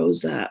God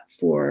rose up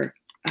for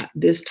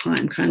this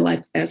time, kind of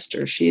like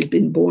Esther. She had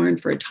been born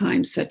for a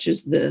time such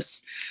as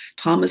this.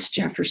 Thomas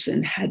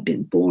Jefferson had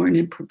been born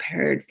and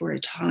prepared for a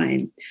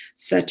time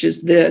such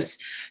as this.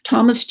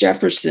 Thomas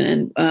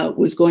Jefferson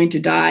was going to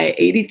die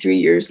 83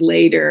 years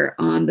later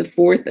on the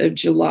 4th of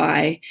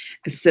July,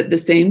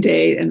 the same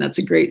day. And that's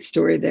a great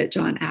story that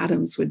John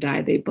Adams would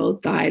die. They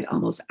both died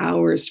almost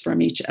hours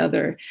from each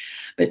other.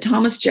 But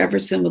Thomas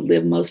Jefferson would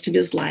live most of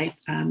his life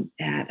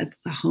at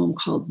a home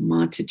called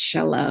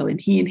Monticello,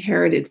 and he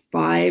inherited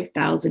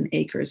 5,000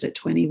 acres at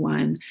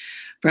 21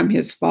 from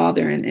his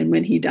father. And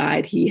when he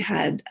died, he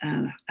had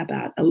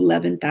about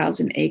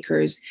 11,000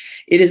 acres.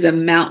 It is a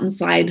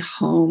mountainside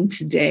home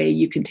today.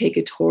 You can take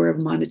a tour of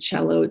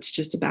Monticello. It's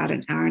just about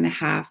an hour and a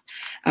half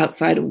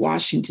outside of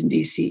Washington,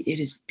 D.C. It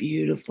is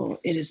beautiful.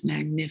 It is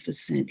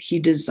magnificent. He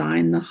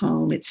designed the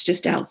home. It's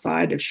just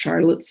outside of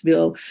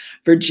Charlottesville,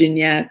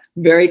 Virginia,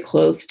 very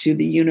close to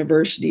the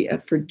University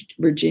of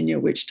Virginia,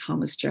 which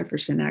Thomas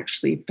Jefferson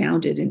actually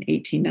founded in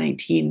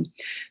 1819.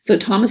 So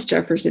Thomas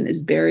Jefferson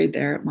is buried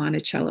there at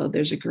Monticello.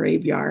 There's a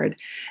graveyard.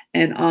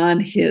 And on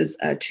his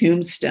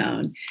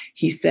tombstone,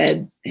 he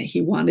said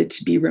he wanted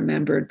to be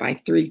remembered by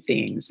 3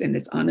 things. And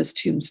it's on his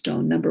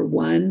tombstone. Number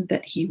 1,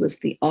 that he was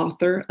the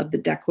author of the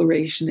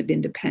Declaration of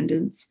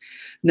Independence.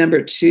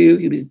 Number 2,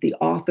 he was the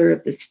author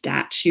of the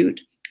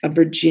Statute of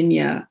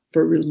Virginia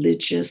for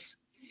religious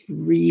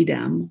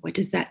freedom. What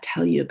does that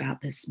tell you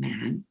about this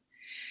man?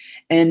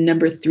 And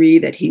number 3,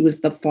 that he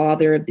was the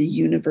father of the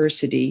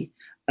University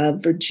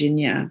of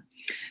Virginia.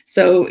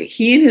 So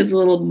he and his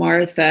little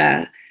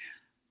Martha,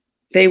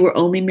 they were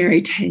only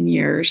married 10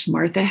 years.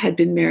 Martha had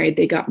been married.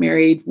 They got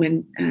married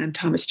when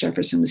Thomas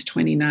Jefferson was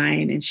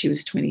 29 and she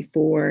was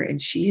 24. And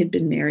she had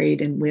been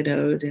married and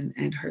widowed.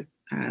 And her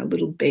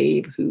little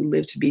babe, who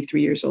lived to be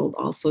 3 years old,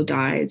 also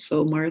died.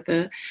 So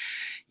Martha,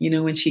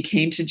 when she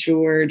came to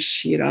George,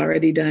 she had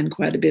already done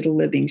quite a bit of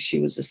living. She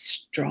was a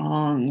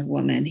strong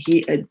woman.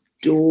 He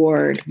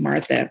adored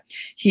Martha.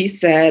 He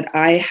said,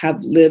 I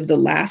have lived the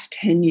last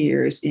 10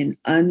 years in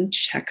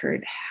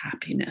uncheckered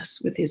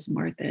happiness with his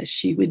Martha.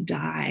 She would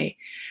die.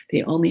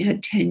 They only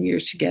had 10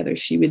 years together.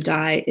 She would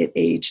die at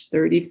age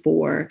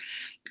 34.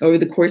 Over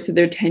the course of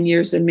their 10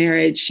 years of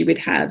marriage, she would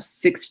have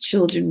 6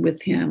 children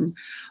with him.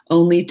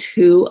 Only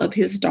 2 of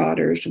his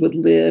daughters would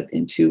live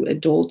into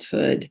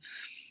adulthood.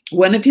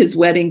 One of his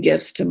wedding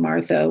gifts to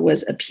Martha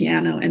was a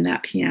piano, and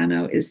that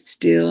piano is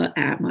still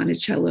at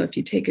Monticello. If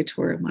you take a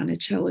tour of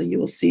Monticello, you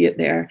will see it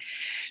there.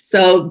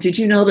 So did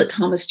you know that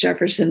Thomas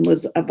Jefferson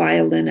was a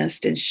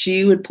violinist, and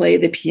she would play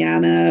the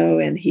piano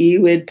and he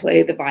would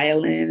play the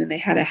violin, and they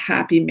had a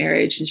happy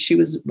marriage, and she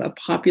was a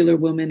popular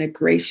woman, a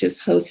gracious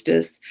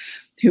hostess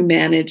who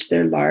managed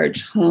their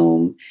large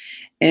home.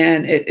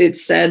 And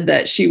it's said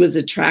that she was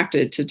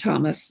attracted to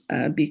Thomas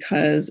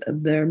because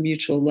of their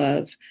mutual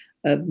love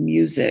of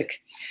music.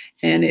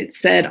 And it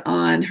said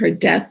on her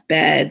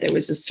deathbed, there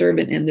was a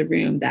servant in the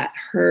room that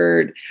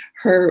heard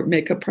her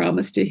make a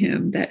promise to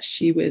him that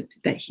he would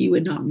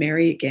not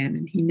marry again.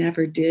 And he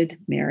never did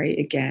marry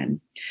again.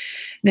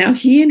 Now,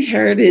 he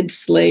inherited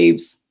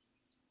slaves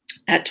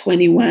at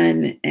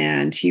 21,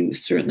 and he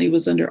certainly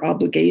was under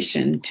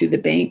obligation to the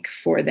bank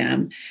for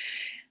them.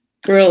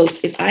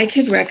 Girls, if I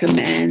could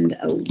recommend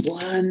a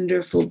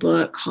wonderful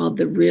book called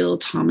The Real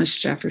Thomas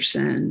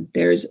Jefferson,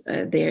 there's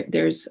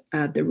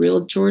The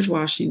Real George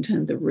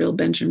Washington, The Real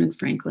Benjamin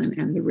Franklin,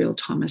 and The Real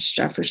Thomas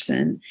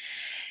Jefferson.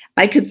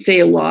 I could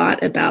say a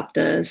lot about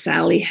the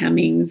Sally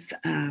Hemings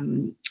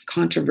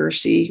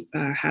controversy,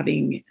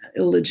 having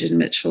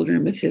illegitimate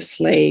children with his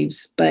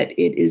slaves, but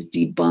it is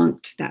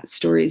debunked. That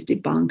story is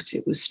debunked.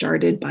 It was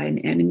started by an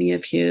enemy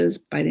of his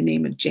by the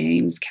name of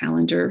James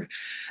Callender.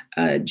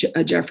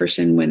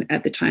 Jefferson, when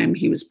at the time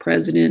he was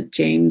president,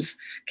 James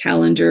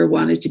Callender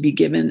wanted to be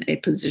given a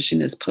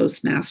position as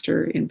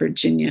postmaster in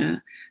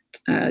Virginia.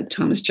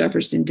 Thomas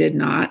Jefferson did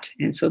not.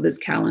 And so this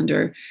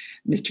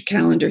Mr.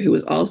 Callender, who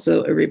was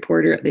also a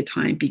reporter at the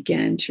time,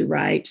 began to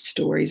write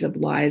stories of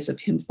lies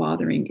of him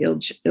fathering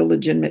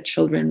illegitimate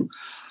children,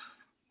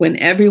 when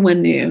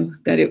everyone knew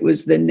that it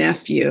was the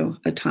nephew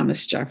of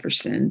Thomas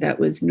Jefferson that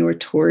was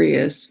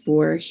notorious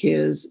for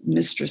his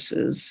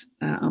mistresses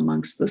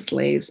amongst the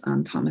slaves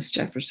on Thomas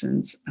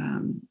Jefferson's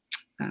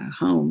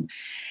home.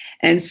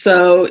 And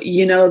so,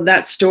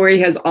 that story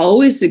has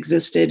always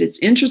existed. It's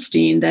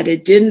interesting that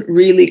it didn't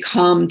really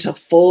come to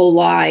full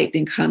light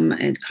and come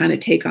and kind of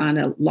take on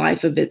a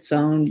life of its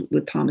own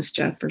with Thomas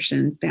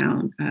Jefferson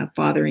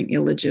fathering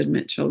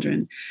illegitimate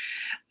children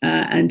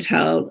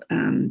until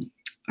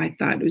I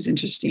thought it was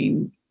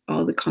interesting,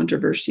 all the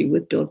controversy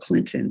with Bill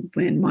Clinton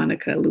when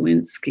Monica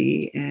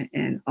Lewinsky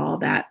and all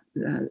that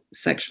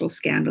sexual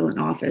scandal in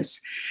office.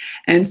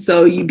 And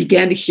so you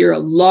began to hear a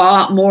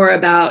lot more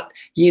about,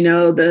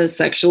 the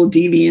sexual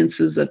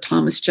deviances of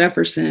Thomas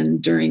Jefferson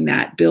during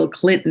that Bill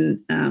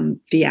Clinton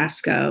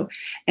fiasco.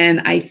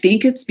 And I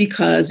think it's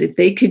because if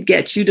they could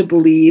get you to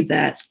believe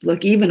that,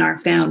 look, even our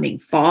founding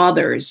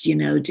fathers,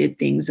 did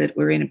things that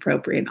were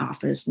inappropriate in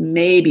office,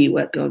 maybe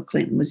what Bill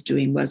Clinton was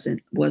doing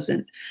wasn't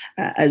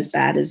as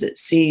bad as it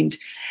seemed.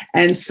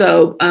 And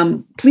so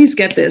please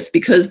get this,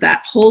 because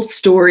that whole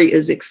story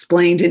is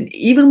explained. And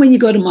even when you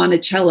go to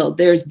Monticello,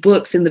 there's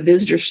books in the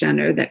visitor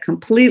center that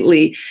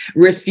completely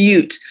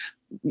refute,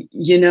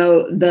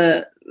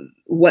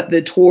 what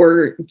the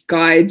tour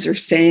guides are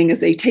saying as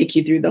they take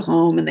you through the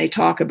home, and they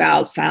talk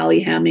about Sally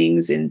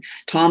Hemings and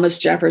Thomas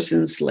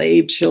Jefferson's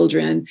slave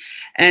children.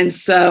 And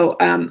so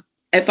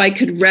if I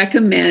could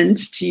recommend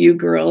to you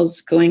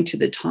girls going to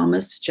the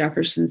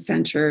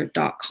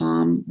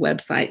thomasjeffersoncenter.com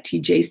website,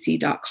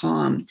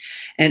 tjc.com,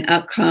 and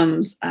up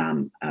comes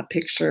a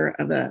picture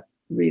of a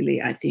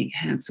really, I think,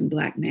 handsome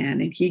Black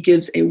man. And he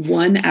gives a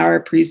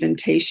 1-hour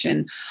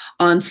presentation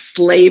on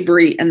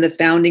slavery and the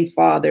founding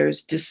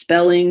fathers,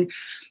 dispelling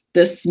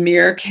the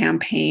smear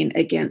campaign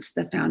against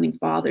the founding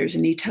fathers.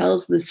 And he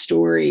tells the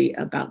story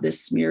about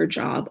this smear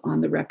job on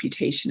the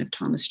reputation of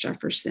Thomas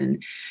Jefferson.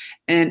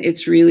 And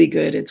it's really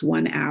good. It's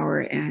 1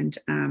 hour, and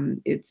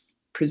it's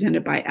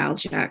presented by Al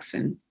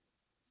Jackson,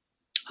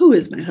 who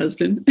is my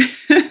husband.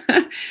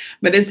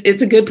 But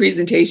it's a good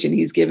presentation.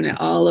 He's given it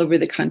all over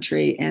the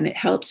country, and it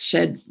helps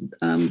shed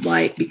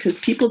light, because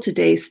people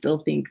today still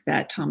think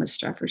that Thomas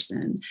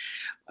Jefferson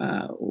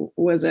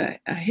was a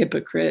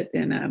hypocrite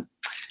and a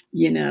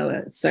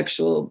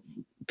sexual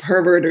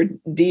pervert or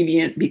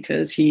deviant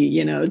because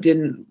he,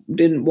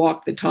 didn't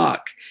walk the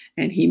talk,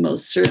 and he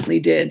most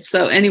certainly did.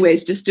 So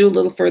anyways, just do a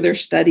little further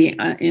study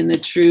in the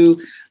true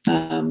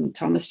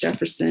Thomas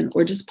Jefferson,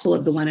 or just pull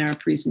up the 1-hour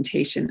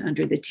presentation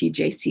under the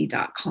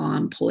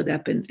tjc.com, pull it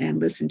up and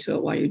listen to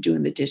it while you're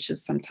doing the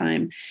dishes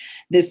sometime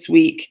this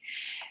week.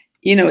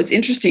 It's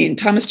interesting.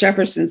 Thomas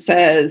Jefferson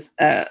says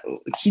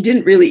he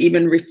didn't really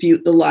even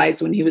refute the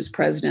lies when he was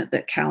president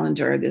that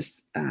Callender,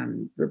 this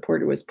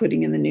reporter, was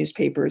putting in the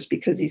newspapers,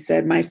 because he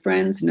said, my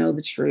friends know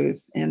the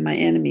truth and my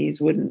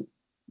enemies wouldn't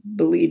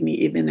believe me,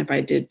 even if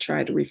I did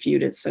try to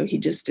refute it. So he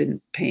just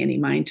didn't pay any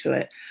mind to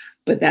it.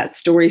 But that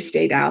story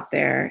stayed out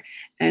there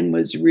and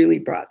was really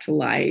brought to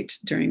light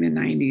during the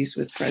 90s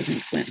with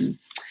President Clinton.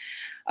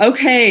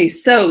 Okay,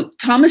 so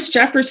Thomas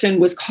Jefferson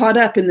was caught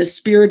up in the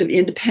spirit of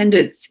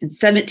independence in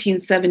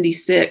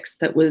 1776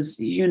 that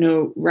was,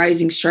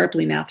 rising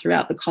sharply now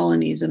throughout the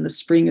colonies in the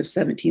spring of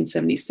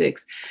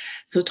 1776.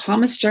 So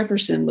Thomas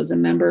Jefferson was a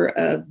member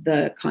of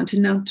the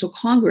Continental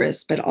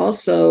Congress, but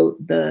also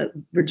the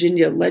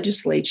Virginia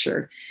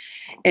legislature.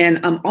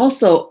 And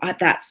also at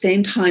that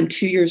same time,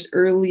 2 years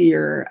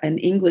earlier, an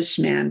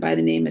Englishman by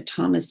the name of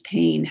Thomas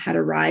Paine had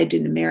arrived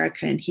in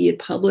America, and he had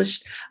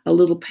published a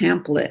little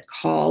pamphlet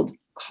called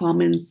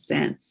Common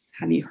Sense.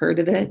 Have you heard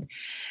of it?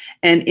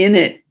 And in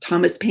it,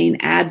 Thomas Paine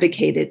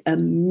advocated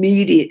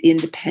immediate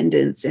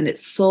independence, and it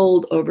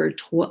sold over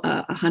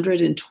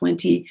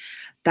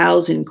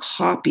 120,000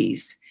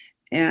 copies.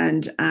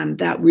 And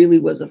that really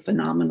was a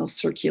phenomenal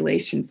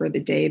circulation for the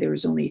day. There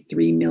was only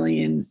 3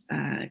 million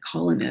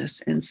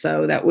colonists. And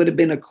so that would have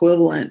been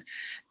equivalent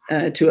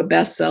to a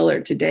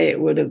bestseller today.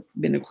 It would have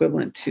been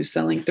equivalent to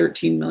selling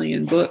 13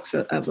 million books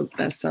of a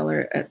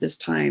bestseller at this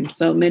time.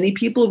 So many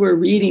people were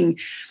reading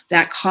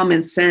that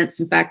Common Sense.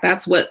 In fact,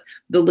 that's what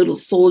the little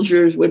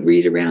soldiers would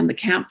read around the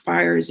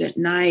campfires at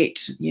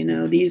night.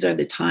 These are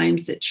the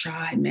times that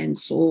try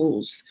men's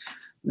souls.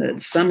 The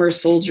summer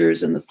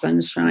soldiers and the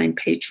sunshine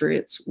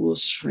patriots will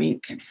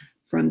shrink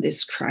from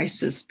this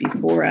crisis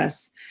before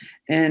us.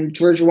 And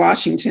George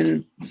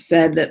Washington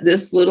said that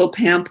this little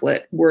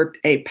pamphlet worked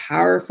a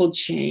powerful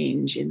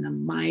change in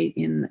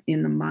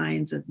the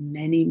minds of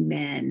many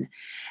men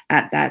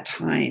at that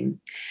time.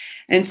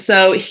 And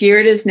so here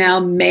it is now,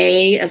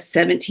 May of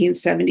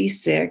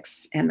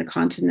 1776, and the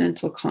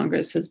Continental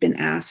Congress has been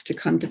asked to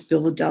come to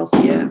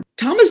Philadelphia.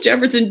 Thomas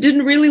Jefferson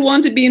didn't really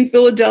want to be in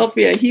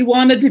Philadelphia. He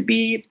wanted to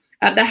be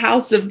at the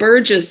House of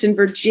Burgess in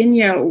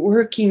Virginia,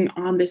 working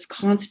on this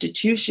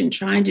Constitution,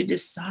 trying to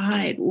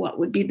decide what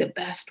would be the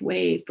best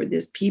way for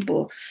this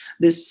people,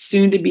 this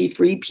soon-to-be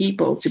free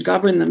people, to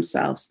govern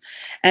themselves.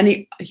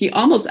 And he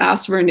almost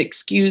asked for an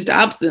excused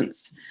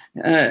absence.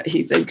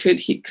 He said, could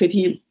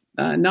he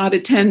not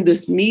attend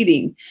this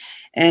meeting?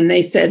 And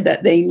they said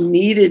that they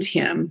needed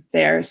him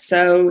there.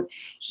 So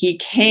he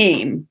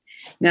came.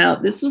 Now,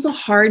 this was a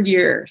hard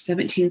year,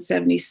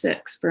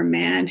 1776, for a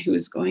man who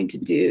was going to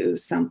do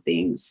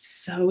something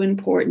so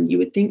important. You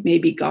would think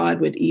maybe God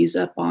would ease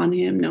up on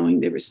him, knowing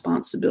the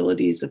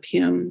responsibilities of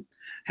him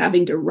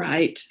having to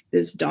write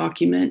this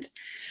document.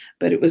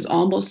 But it was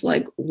almost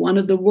like one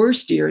of the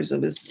worst years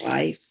of his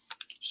life.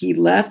 He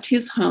left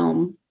his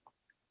home.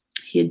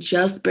 He had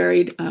just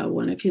buried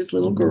one of his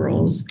little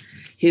girls.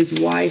 His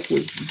wife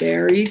was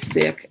very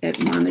sick at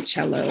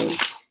Monticello.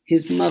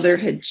 His mother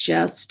had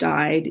just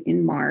died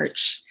in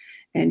March,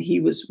 and he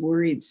was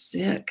worried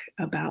sick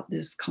about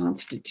this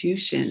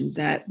Constitution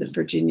that the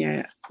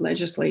Virginia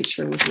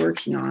legislature was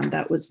working on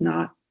that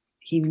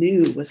he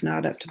knew was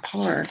not up to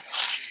par.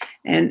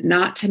 And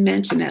not to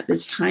mention, at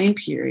this time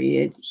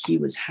period, he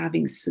was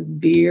having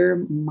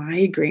severe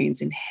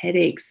migraines and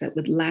headaches that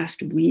would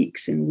last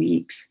weeks and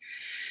weeks.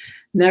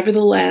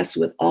 Nevertheless,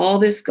 with all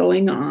this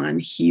going on,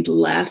 he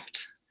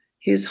left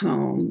his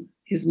home,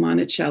 his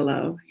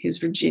Monticello, his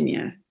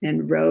Virginia,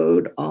 and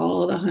rode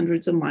all the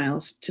hundreds of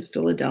miles to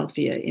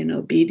Philadelphia in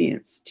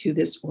obedience to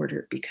this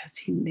order, because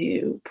he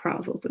knew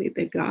probably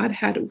that God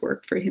had a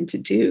work for him to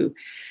do.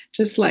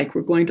 Just like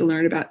we're going to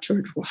learn about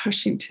George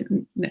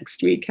Washington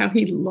next week, how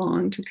he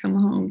longed to come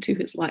home to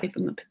his life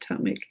in the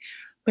Potomac,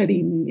 but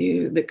he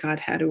knew that God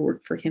had a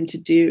work for him to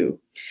do.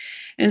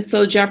 And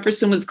so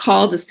Jefferson was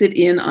called to sit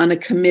in on a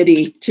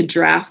committee to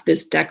draft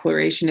this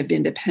Declaration of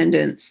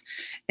Independence.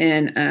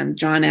 And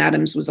John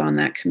Adams was on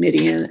that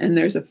committee. And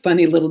there's a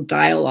funny little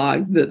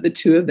dialogue that the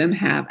two of them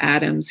have.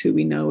 Adams, who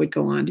we know would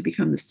go on to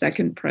become the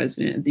second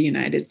president of the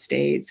United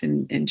States,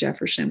 and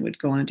Jefferson would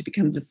go on to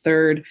become the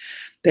third.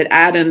 But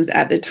Adams,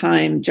 at the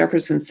time,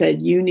 Jefferson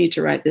said, "You need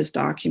to write this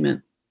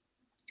document."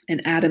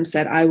 And Adams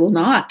said, "I will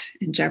not."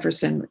 And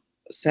Jefferson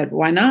said,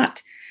 "Why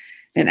not?"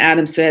 And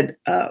Adams said,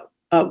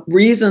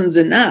 reasons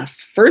enough.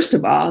 First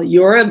of all,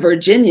 you're a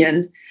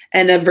Virginian,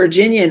 and a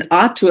Virginian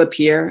ought to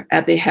appear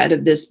at the head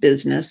of this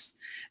business.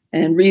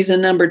 And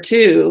reason number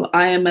two,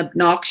 I am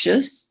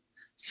obnoxious,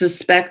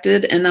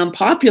 suspected, and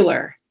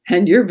unpopular,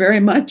 and you're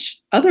very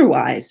much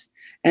otherwise.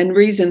 And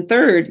reason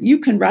third, you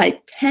can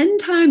write 10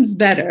 times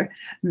better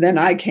than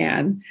I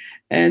can.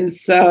 And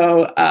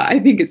so I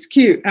think it's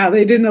cute how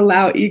they didn't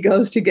allow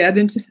egos to get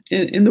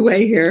in the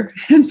way here.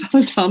 And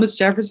so Thomas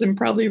Jefferson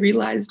probably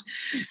realized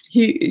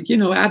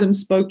Adams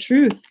spoke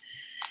truth.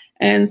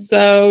 And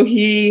so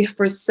he,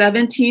 for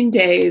 17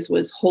 days,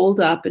 was holed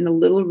up in a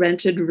little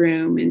rented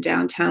room in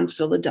downtown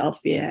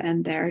Philadelphia.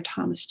 And there,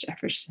 Thomas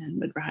Jefferson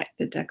would write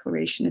the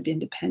Declaration of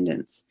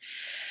Independence.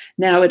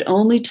 Now, it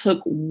only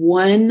took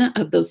one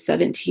of those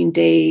 17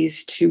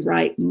 days to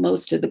write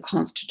most of the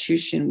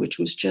Constitution, which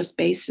was just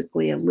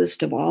basically a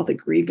list of all the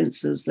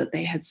grievances that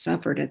they had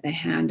suffered at the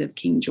hand of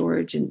King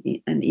George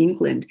in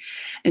England.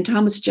 And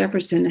Thomas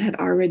Jefferson had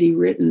already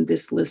written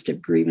this list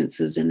of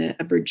grievances in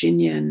a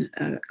Virginian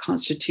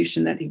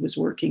constitution that he was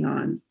working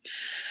on.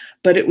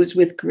 But it was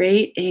with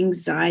great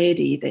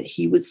anxiety that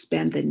he would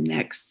spend the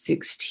next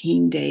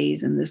 16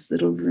 days in this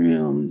little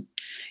room,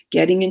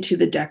 getting into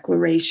the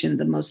Declaration,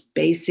 the most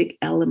basic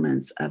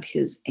elements of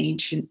his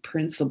ancient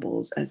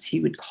principles, as he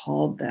would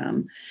call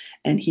them.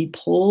 And he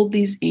pulled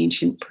these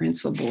ancient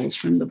principles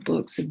from the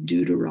books of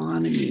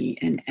Deuteronomy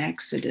and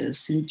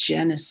Exodus and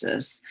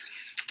Genesis.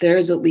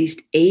 There's at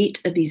least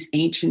 8 of these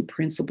ancient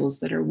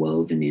principles that are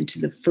woven into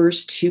the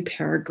first 2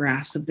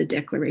 paragraphs of the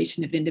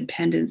Declaration of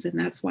Independence. And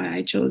that's why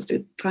I chose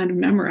to kind of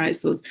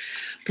memorize those,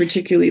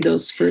 particularly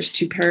those first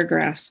 2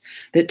 paragraphs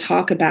that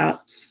talk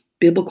about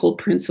biblical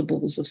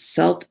principles of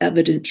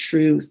self-evident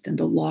truth and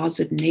the laws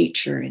of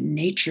nature and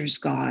nature's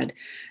God,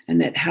 and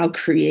that how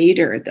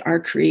our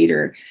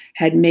creator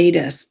had made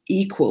us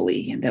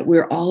equally, and that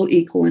we're all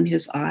equal in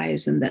his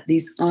eyes, and that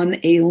these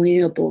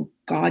unalienable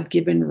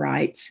God-given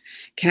rights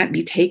can't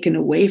be taken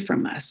away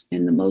from us.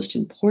 And the most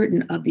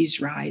important of these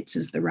rights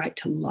is the right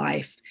to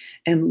life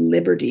and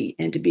liberty,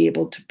 and to be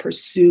able to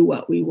pursue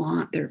what we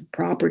want, their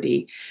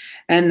property.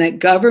 And that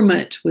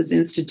government was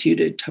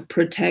instituted to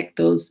protect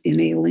those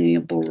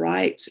inalienable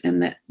rights,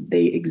 and that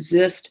they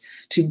exist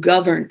to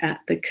govern at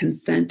the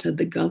consent of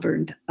the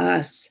governed,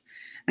 us.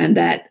 And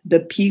that the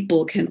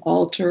people can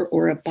alter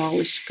or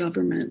abolish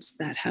governments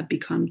that have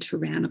become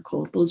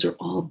tyrannical. Those are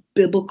all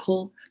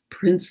biblical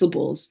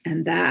principles.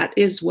 And that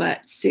is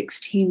what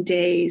 16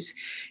 days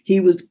he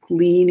was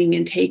gleaning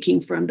and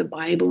taking from the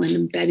Bible and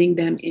embedding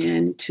them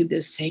into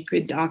this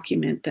sacred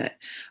document that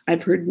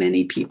I've heard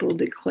many people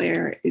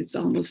declare is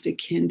almost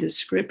akin to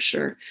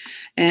scripture.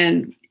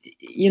 And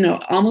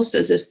almost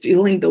as if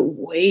feeling the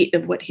weight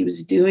of what he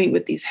was doing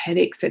with these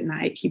headaches at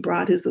night, he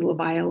brought his little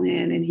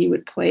violin and he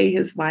would play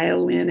his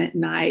violin at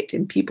night,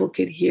 and people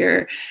could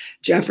hear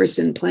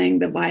Jefferson playing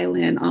the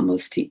violin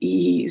almost to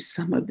ease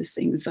some of this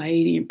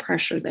anxiety and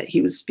pressure that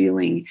he was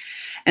feeling.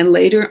 And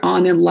later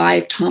on in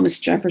life, Thomas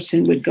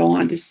Jefferson would go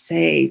on to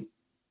say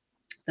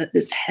that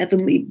this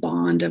heavenly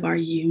bond of our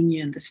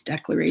union, this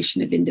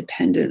Declaration of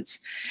Independence,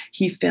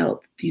 he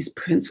felt these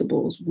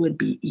principles would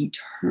be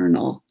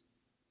eternal.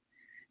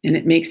 And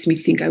it makes me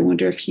think, I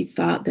wonder if he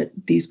thought that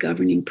these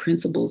governing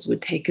principles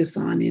would take us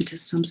on into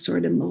some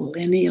sort of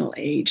millennial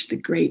age, the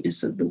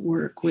greatness of the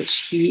work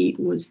which he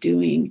was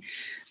doing,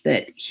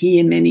 that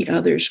he and many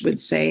others would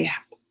say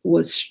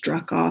was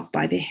struck off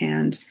by the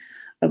hand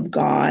of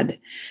God.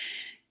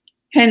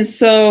 And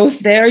so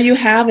there you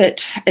have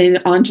it.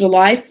 And on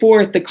July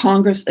 4th, the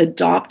Congress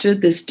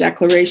adopted this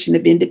Declaration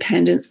of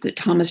Independence that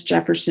Thomas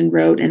Jefferson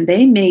wrote, and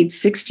they made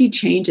 60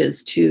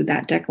 changes to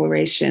that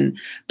declaration,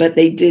 but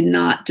they did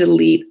not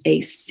delete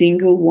a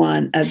single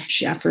one of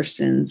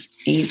Jefferson's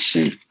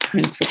ancient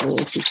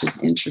principles, which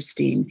is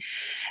interesting.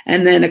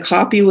 And then a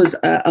copy was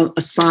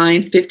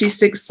assigned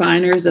 56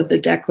 signers of the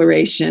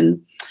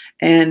Declaration.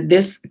 And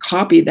this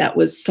copy that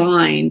was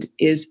signed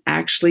is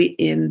actually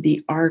in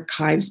the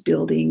Archives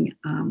building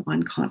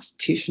on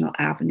Constitutional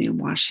Avenue in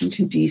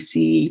Washington,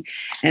 D.C.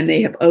 And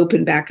they have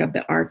opened back up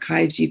the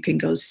archives. You can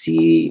go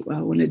see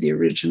one of the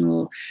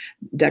original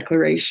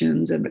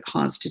declarations and the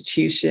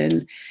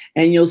Constitution.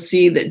 And you'll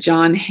see that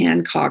John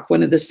Hancock,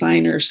 one of the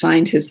signers,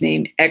 signed his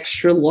name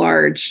extra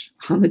large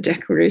on the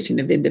Declaration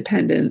of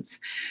Independence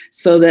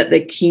so that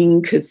the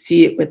king could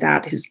see it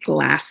without his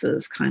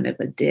glasses, kind of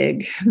a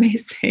dig. And they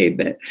say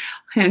that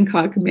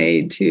Hancock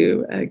made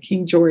to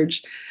King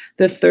George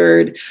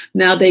III.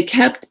 Now, they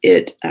kept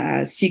it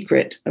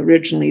secret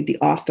originally, the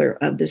author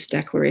of this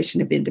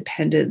Declaration of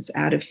Independence,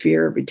 out of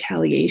fear of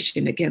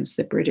retaliation against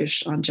the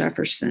British on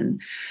Jefferson.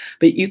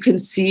 But you can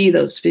see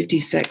those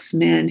 56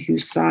 men who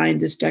signed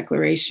this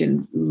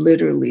declaration,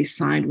 literally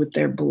signed with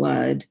their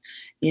blood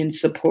in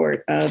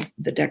support of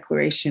the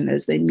Declaration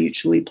as they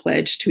mutually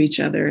pledged to each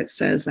other. It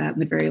says that in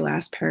the very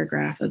last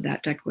paragraph of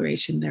that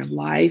declaration, their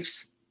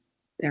lives,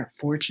 their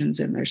fortunes,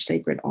 and their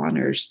sacred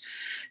honors,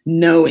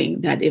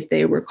 knowing that if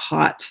they were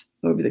caught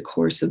over the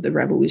course of the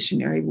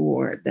Revolutionary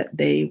War, that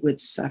they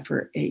would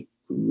suffer a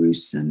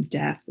gruesome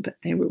death, but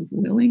they were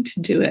willing to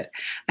do it.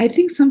 I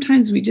think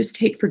sometimes we just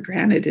take for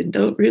granted and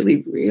don't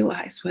really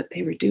realize what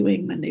they were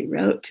doing when they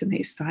wrote and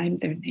they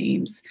signed their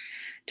names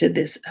to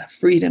this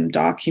freedom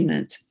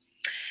document.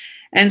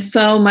 And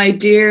so, my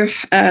dear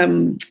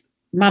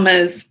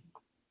mamas,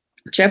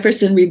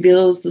 Jefferson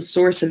reveals the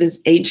source of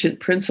his ancient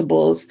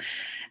principles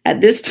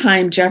At this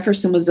time,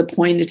 Jefferson was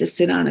appointed to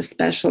sit on a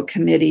special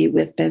committee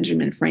with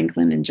Benjamin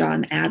Franklin and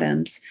John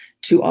Adams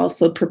to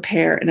also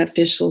prepare an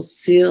official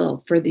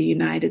seal for the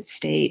United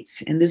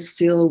States. And this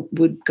seal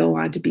would go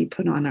on to be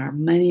put on our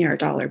money, our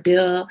dollar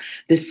bill.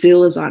 The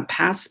seal is on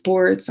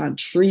passports, on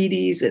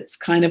treaties. It's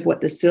kind of what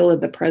the seal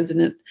of the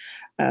president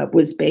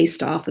was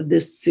based off of,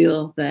 this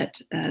seal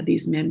that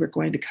these men were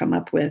going to come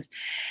up with.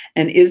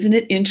 And isn't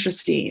it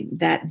interesting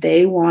that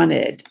they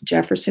wanted,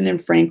 Jefferson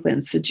and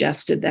Franklin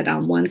suggested that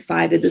on one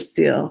side of the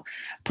seal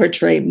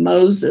portray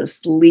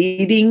Moses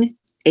leading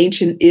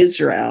ancient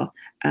Israel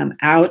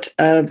out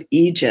of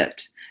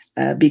Egypt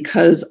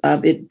because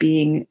of it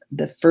being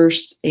the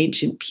first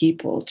ancient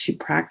people to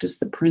practice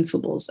the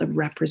principles of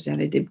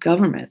representative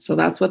government. So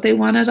that's what they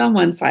wanted on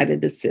one side of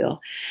the seal.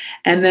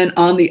 And then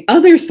on the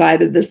other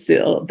side of the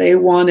seal, they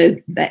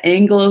wanted the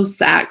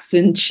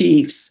Anglo-Saxon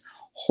chiefs,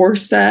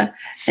 Horsa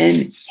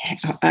and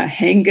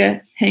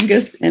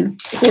Hengist and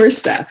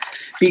Horsa,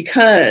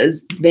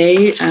 because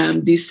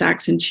these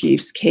Saxon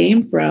chiefs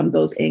came from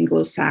those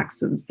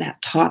Anglo-Saxons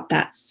that taught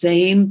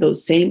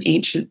those same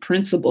ancient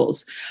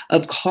principles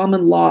of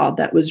common law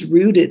that was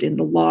rooted in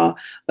the law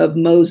of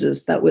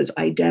Moses, that was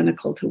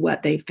identical to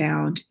what they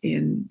found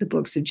in the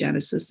books of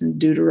Genesis and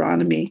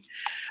Deuteronomy.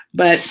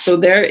 But so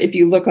there, if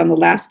you look on the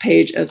last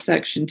page of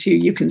section 2,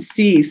 you can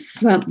see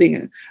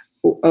something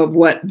of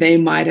what they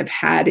might have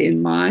had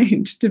in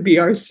mind to be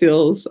our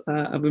seals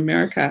of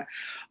America.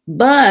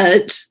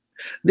 But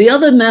the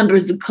other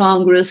members of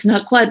Congress,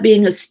 not quite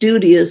being as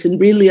studious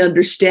and really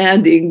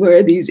understanding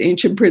where these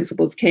ancient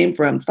principles came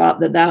from,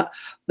 thought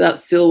that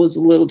seal was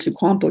a little too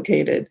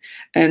complicated.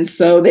 And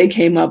so they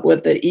came up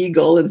with the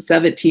eagle in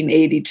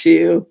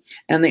 1782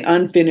 and the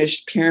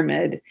unfinished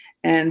pyramid.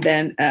 And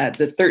then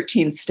the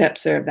 13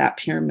 steps there of that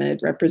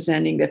pyramid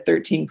representing the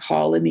 13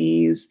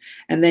 colonies.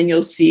 And then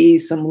you'll see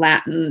some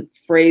Latin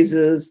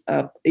phrases,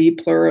 e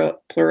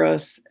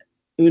plurus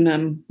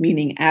unum,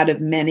 meaning out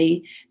of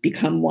many,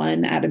 become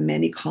one. Out of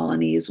many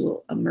colonies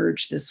will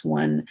emerge this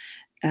one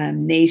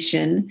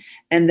nation.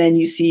 And then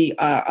you see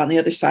on the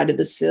other side of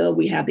the seal,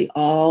 we have the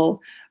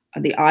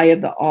eye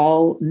of the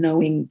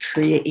all-knowing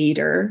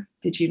creator.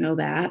 Did you know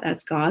that?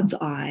 That's God's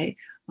eye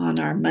on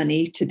our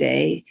money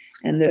today.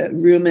 And the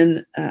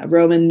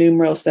Roman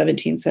numeral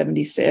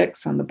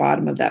 1776 on the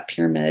bottom of that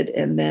pyramid.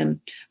 And then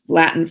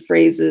Latin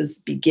phrases,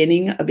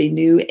 beginning of a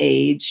new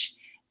age.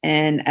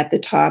 And at the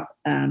top,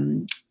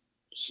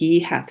 he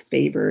hath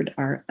favored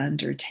our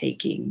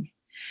undertaking.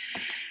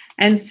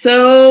 And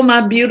so,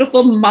 my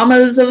beautiful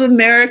mamas of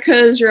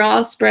Americas, you're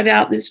all spread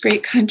out this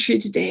great country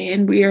today,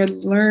 and we are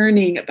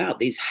learning about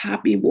these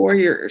happy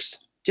warriors.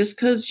 Just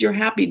because you're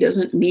happy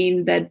doesn't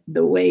mean that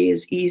the way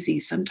is easy.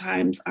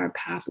 Sometimes our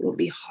path will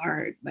be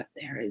hard, but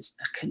there is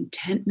a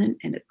contentment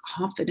and a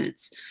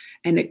confidence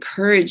and a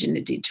courage and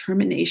a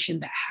determination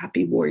that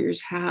happy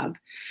warriors have.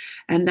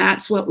 And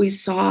that's what we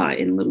saw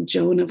in little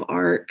Joan of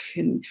Arc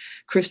and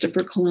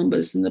Christopher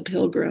Columbus and the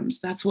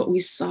Pilgrims. That's what we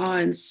saw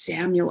in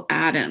Samuel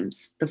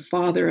Adams, the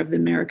father of the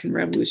American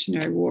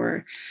Revolutionary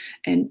War,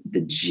 and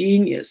the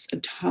genius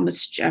of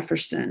Thomas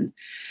Jefferson.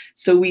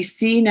 So we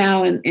see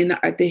now in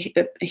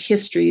the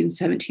history in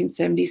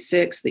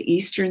 1776, the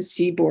Eastern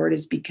Seaboard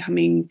is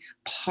becoming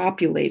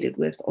populated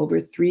with over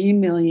 3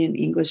 million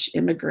English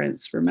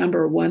immigrants.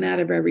 Remember, 1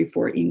 out of every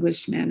 4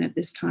 Englishmen at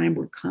this time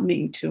were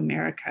coming to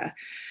America,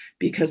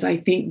 because I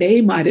think they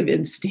might have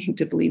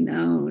instinctively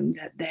known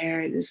that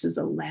this is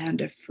a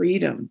land of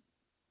freedom.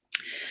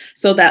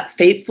 So that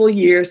fateful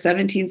year,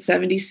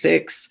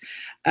 1776,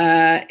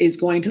 is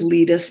going to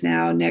lead us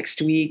now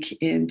next week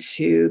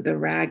into the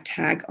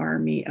ragtag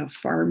army of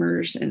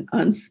farmers and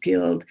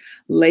unskilled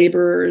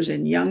laborers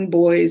and young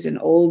boys and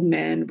old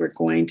men. We're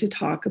going to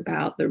talk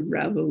about the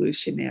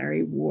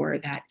Revolutionary War,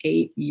 that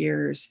 8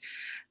 years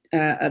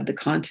of the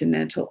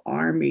Continental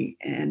Army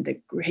and the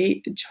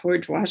great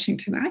George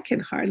Washington.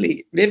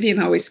 Vivian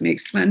always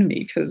makes fun of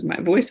me because my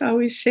voice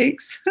always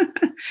shakes,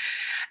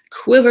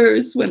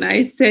 quivers when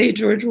I say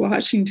George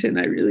Washington.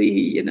 I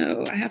really,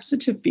 I have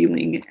such a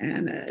feeling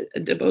and a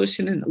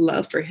devotion and a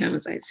love for him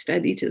as I've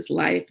studied his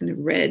life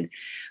and read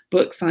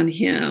books on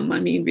him. I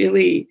mean,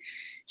 really,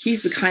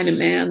 he's the kind of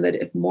man that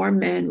if more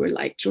men were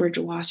like George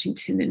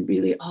Washington and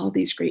really all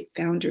these great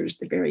founders,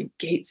 the very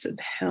gates of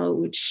hell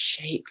would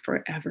shake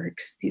forever,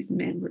 because these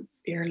men were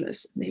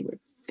fearless and they were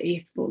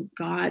faithful,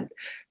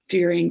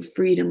 God-fearing,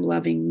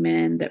 freedom-loving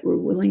men that were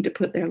willing to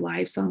put their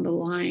lives on the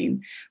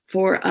line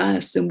for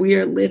us. And we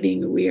are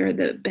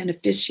the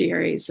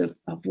beneficiaries of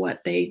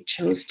what they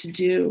chose to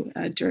do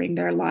during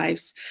their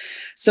lives.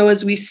 So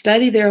as we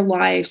study their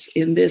lives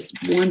in this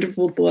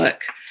wonderful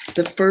book,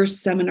 The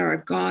First Seminar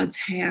of God's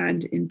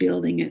Hand in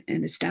Building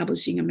and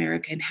Establishing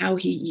America, and how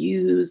he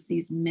used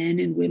these men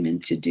and women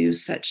to do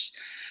such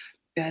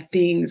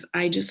things,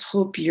 I just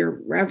hope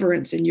your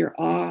reverence and your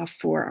awe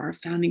for our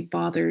founding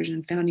fathers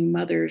and founding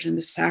mothers and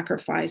the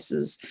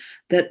sacrifices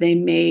that they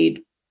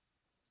made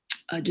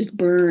just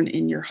burn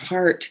in your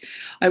heart.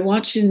 I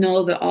want you to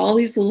know that all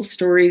these little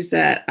stories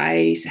that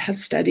I have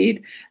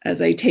studied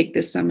as I take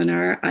this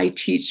seminar, I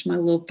teach my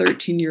little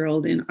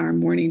 13-year-old in our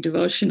morning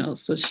devotional.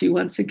 So she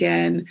once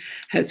again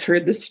has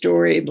heard the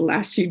story the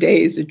last few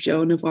days of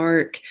Joan of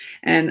Arc.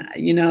 And,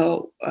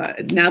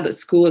 now that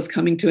school is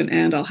coming to an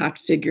end, I'll have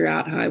to figure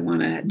out how I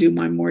want to do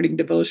my morning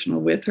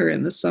devotional with her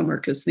in the summer,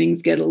 because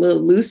things get a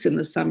little loose in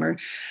the summer.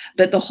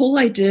 But the whole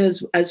idea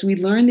is, as we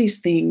learn these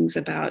things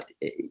about,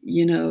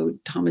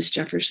 Thomas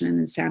Jefferson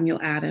and Samuel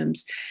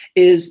Adams,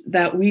 is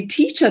that we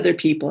teach other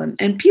people.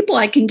 And people,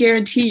 I can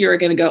guarantee you, are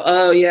going to go,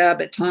 oh, yeah,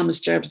 but Thomas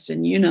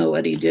Jefferson, you know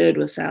what he did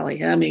with Sally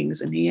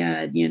Hemings, and he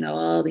had,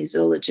 all these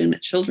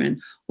illegitimate children.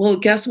 Well,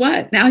 guess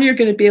what? Now you're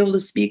going to be able to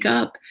speak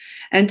up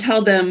and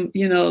tell them,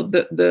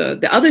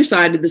 the other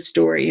side of the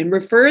story, and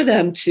refer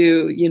them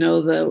to,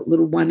 the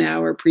little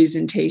 1-hour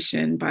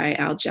presentation by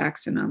Al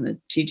Jackson on the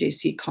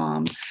TJC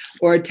Calm,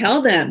 or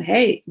tell them,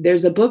 hey,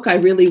 there's a book I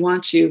really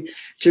want you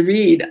to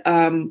read.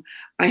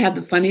 I have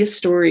the funniest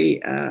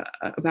story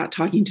about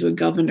talking to a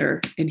governor,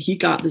 and he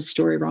got the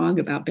story wrong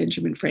about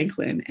Benjamin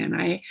Franklin.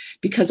 And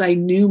because I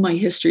knew my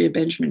history of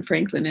Benjamin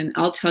Franklin, and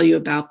I'll tell you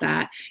about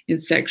that in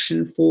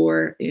section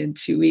 4 in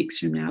 2 weeks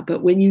from now.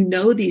 But when you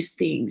know these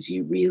things,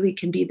 you really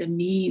can be the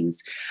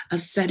means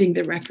of setting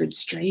the record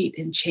straight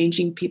and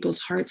changing people's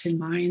hearts and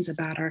minds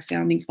about our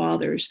founding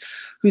fathers,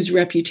 whose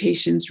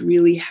reputations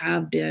really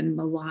have been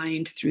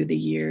maligned through the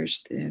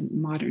years in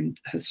modern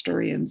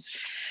historians.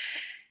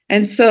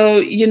 And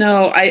so,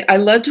 I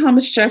love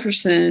Thomas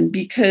Jefferson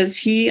because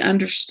he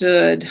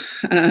understood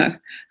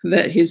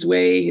that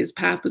his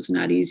path was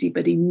not easy,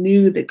 but he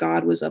knew that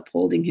God was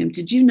upholding him.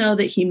 Did you know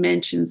that he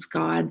mentions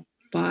God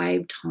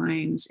 5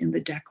 times in the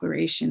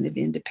Declaration of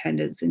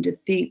Independence? And to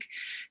think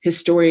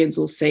historians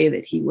will say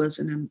that he was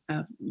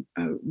a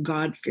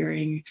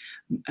God-fearing,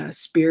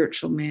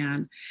 spiritual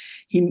man.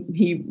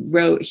 He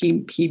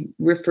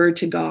referred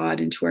to God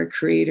and to our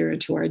Creator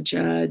and to our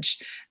Judge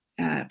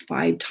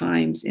 5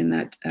 times in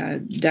that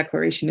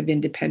Declaration of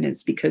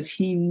Independence, because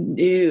he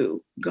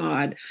knew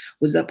God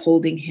was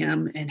upholding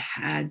him and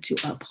had to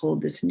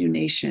uphold this new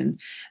nation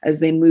as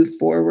they move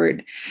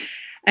forward.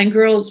 And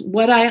girls,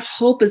 what I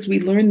hope as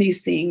we learn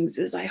these things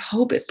is, I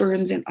hope it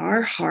burns in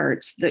our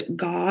hearts that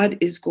God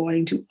is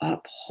going to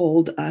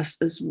uphold us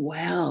as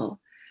well,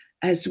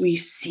 as we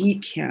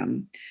seek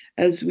him,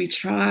 as we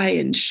try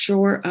and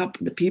shore up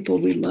the people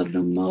we love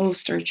the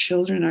most, our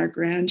children, our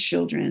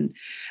grandchildren.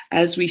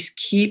 As we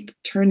keep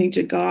turning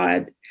to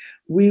God,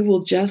 we will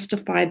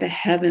justify the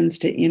heavens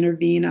to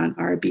intervene on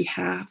our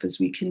behalf as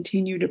we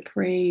continue to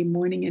pray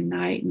morning and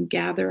night, and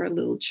gather our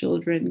little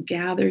children,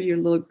 gather your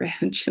little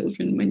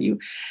grandchildren when you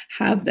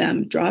have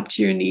them. Drop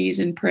to your knees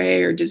and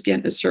pray, or just get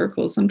in a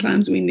circle.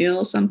 Sometimes we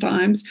kneel.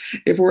 Sometimes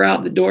if we're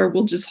out the door,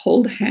 we'll just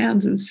hold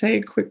hands and say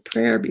a quick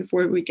prayer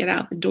before we get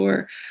out the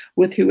door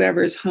with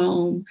whoever's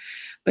home.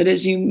 But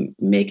as you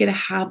make it a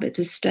habit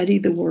to study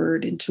the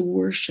word and to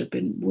worship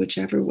in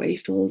whichever way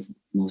feels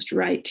most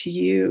right to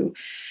you,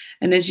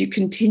 and as you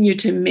continue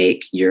to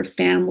make your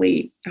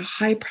family a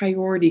high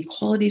priority,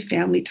 quality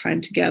family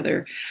time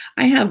together.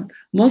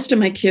 Most of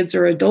my kids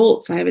are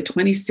adults. I have a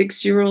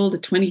 26-year-old, a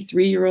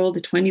 23-year-old,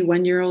 a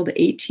 21-year-old, an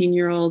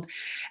 18-year-old.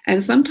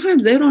 And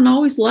sometimes they don't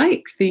always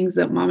like things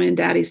that mom and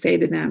daddy say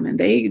to them. And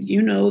they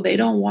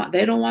don't want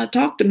to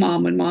talk to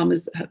mom when mom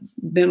has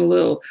been a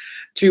little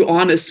too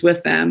honest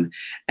with them.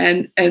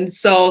 And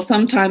so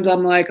sometimes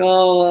I'm like,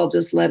 oh, I'll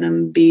just let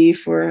them be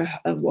for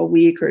a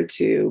week or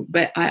two.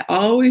 But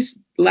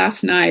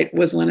last night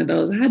was one of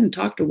those. I hadn't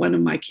talked to one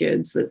of my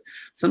kids that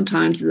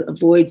sometimes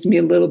avoids me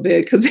a little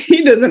bit because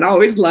he doesn't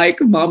always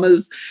like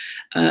mama's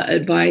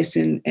advice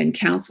and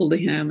counsel to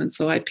him. And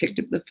so I picked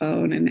up the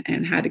phone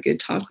and had a good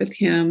talk with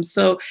him.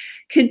 So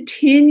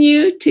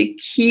continue to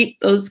keep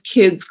those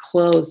kids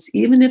close,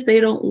 even if they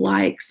don't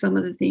like some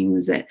of the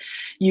things that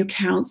you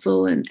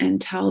counsel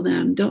and tell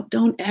them.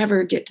 Don't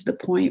ever get to the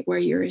point where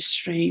you're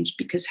estranged,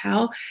 because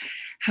how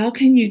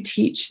can you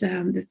teach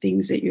them the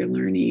things that you're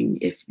learning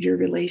if your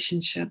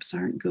relationships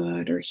aren't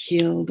good or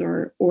healed,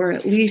 or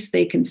at least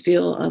they can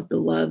feel of the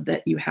love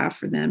that you have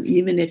for them,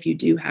 even if you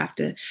do have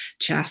to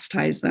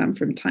chastise them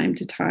from time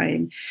to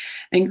time.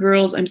 And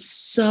girls, I'm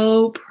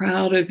so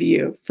proud of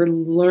you for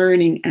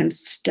learning and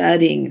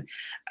studying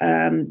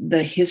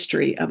the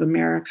history of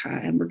America.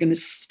 And we're going to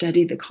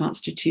study the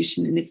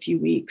Constitution in a few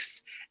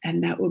weeks.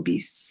 And that will be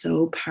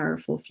so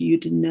powerful for you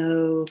to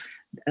know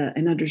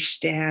and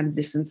understand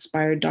this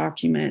inspired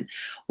document.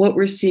 What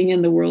we're seeing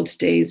in the world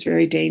today is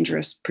very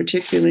dangerous,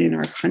 particularly in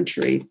our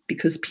country,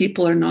 because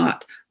people are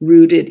not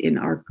rooted in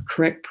our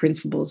correct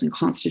principles and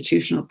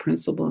constitutional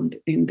principle and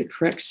in the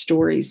correct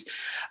stories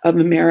of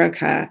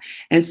America.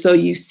 And so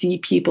you see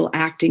people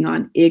acting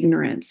on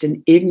ignorance,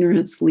 and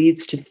ignorance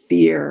leads to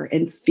fear,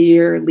 and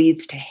fear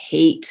leads to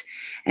hate.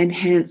 And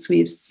hence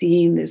we've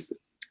seen this,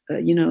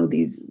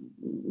 these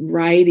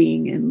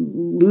rioting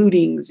and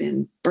lootings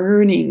and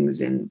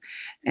burnings and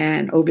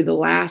over the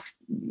last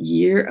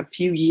a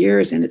few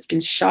years, and it's been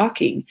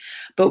shocking.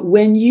 But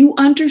when you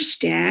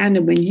understand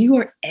and when you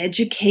are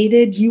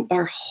educated, you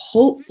are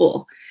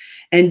hopeful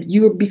and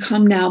you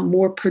become now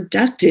more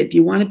productive.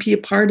 You want to be a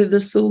part of the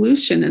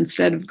solution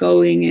instead of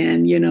going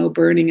and,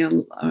 burning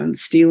and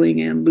stealing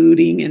and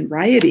looting and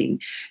rioting.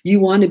 You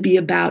want to be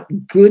about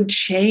good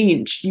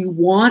change. You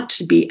want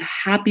to be a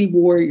happy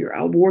warrior,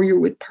 a warrior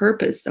with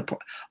purpose,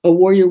 a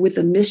warrior with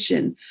a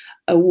mission,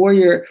 a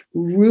warrior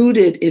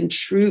rooted in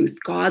truth,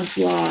 God's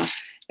law,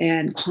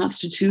 and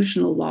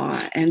constitutional law.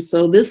 And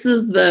so this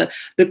is the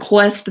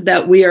quest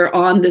that we are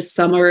on this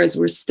summer as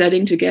we're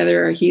studying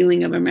together our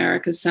Healing of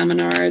America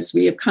seminars.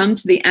 We have come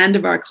to the end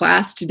of our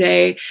class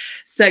today,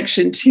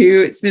 section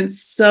 2. It's been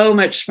so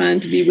much fun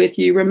to be with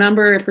you.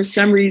 Remember, if for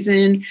some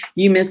reason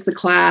you missed the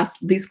class,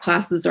 these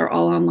classes are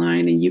all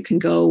online and you can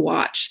go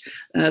watch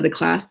the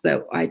class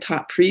that I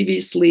taught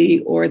previously,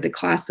 or the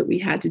class that we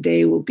had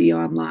today will be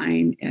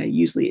online.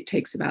 Usually it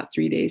takes about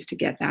 3 days to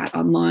get that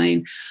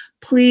online.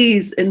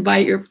 Please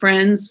invite your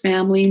friends,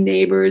 family,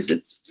 neighbors.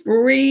 It's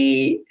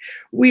free.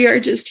 We are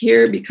just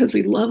here because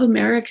we love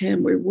America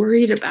and we're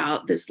worried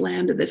about this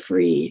land of the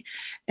free.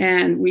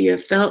 And we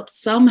have felt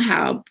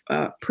somehow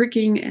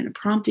pricking and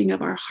prompting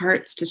of our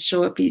hearts to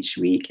show up each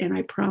week. And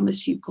I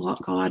promise you,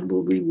 God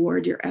will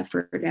reward your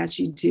effort as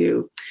you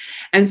do.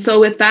 And so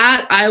with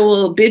that, I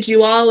will bid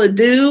you all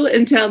adieu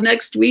until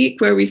next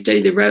week, where we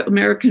study the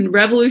American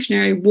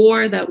Revolutionary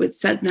War that would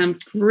set them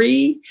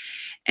free.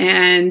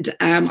 And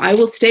I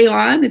will stay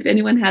on if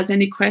anyone has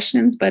any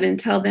questions. But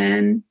until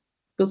then,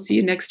 we'll see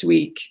you next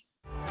week.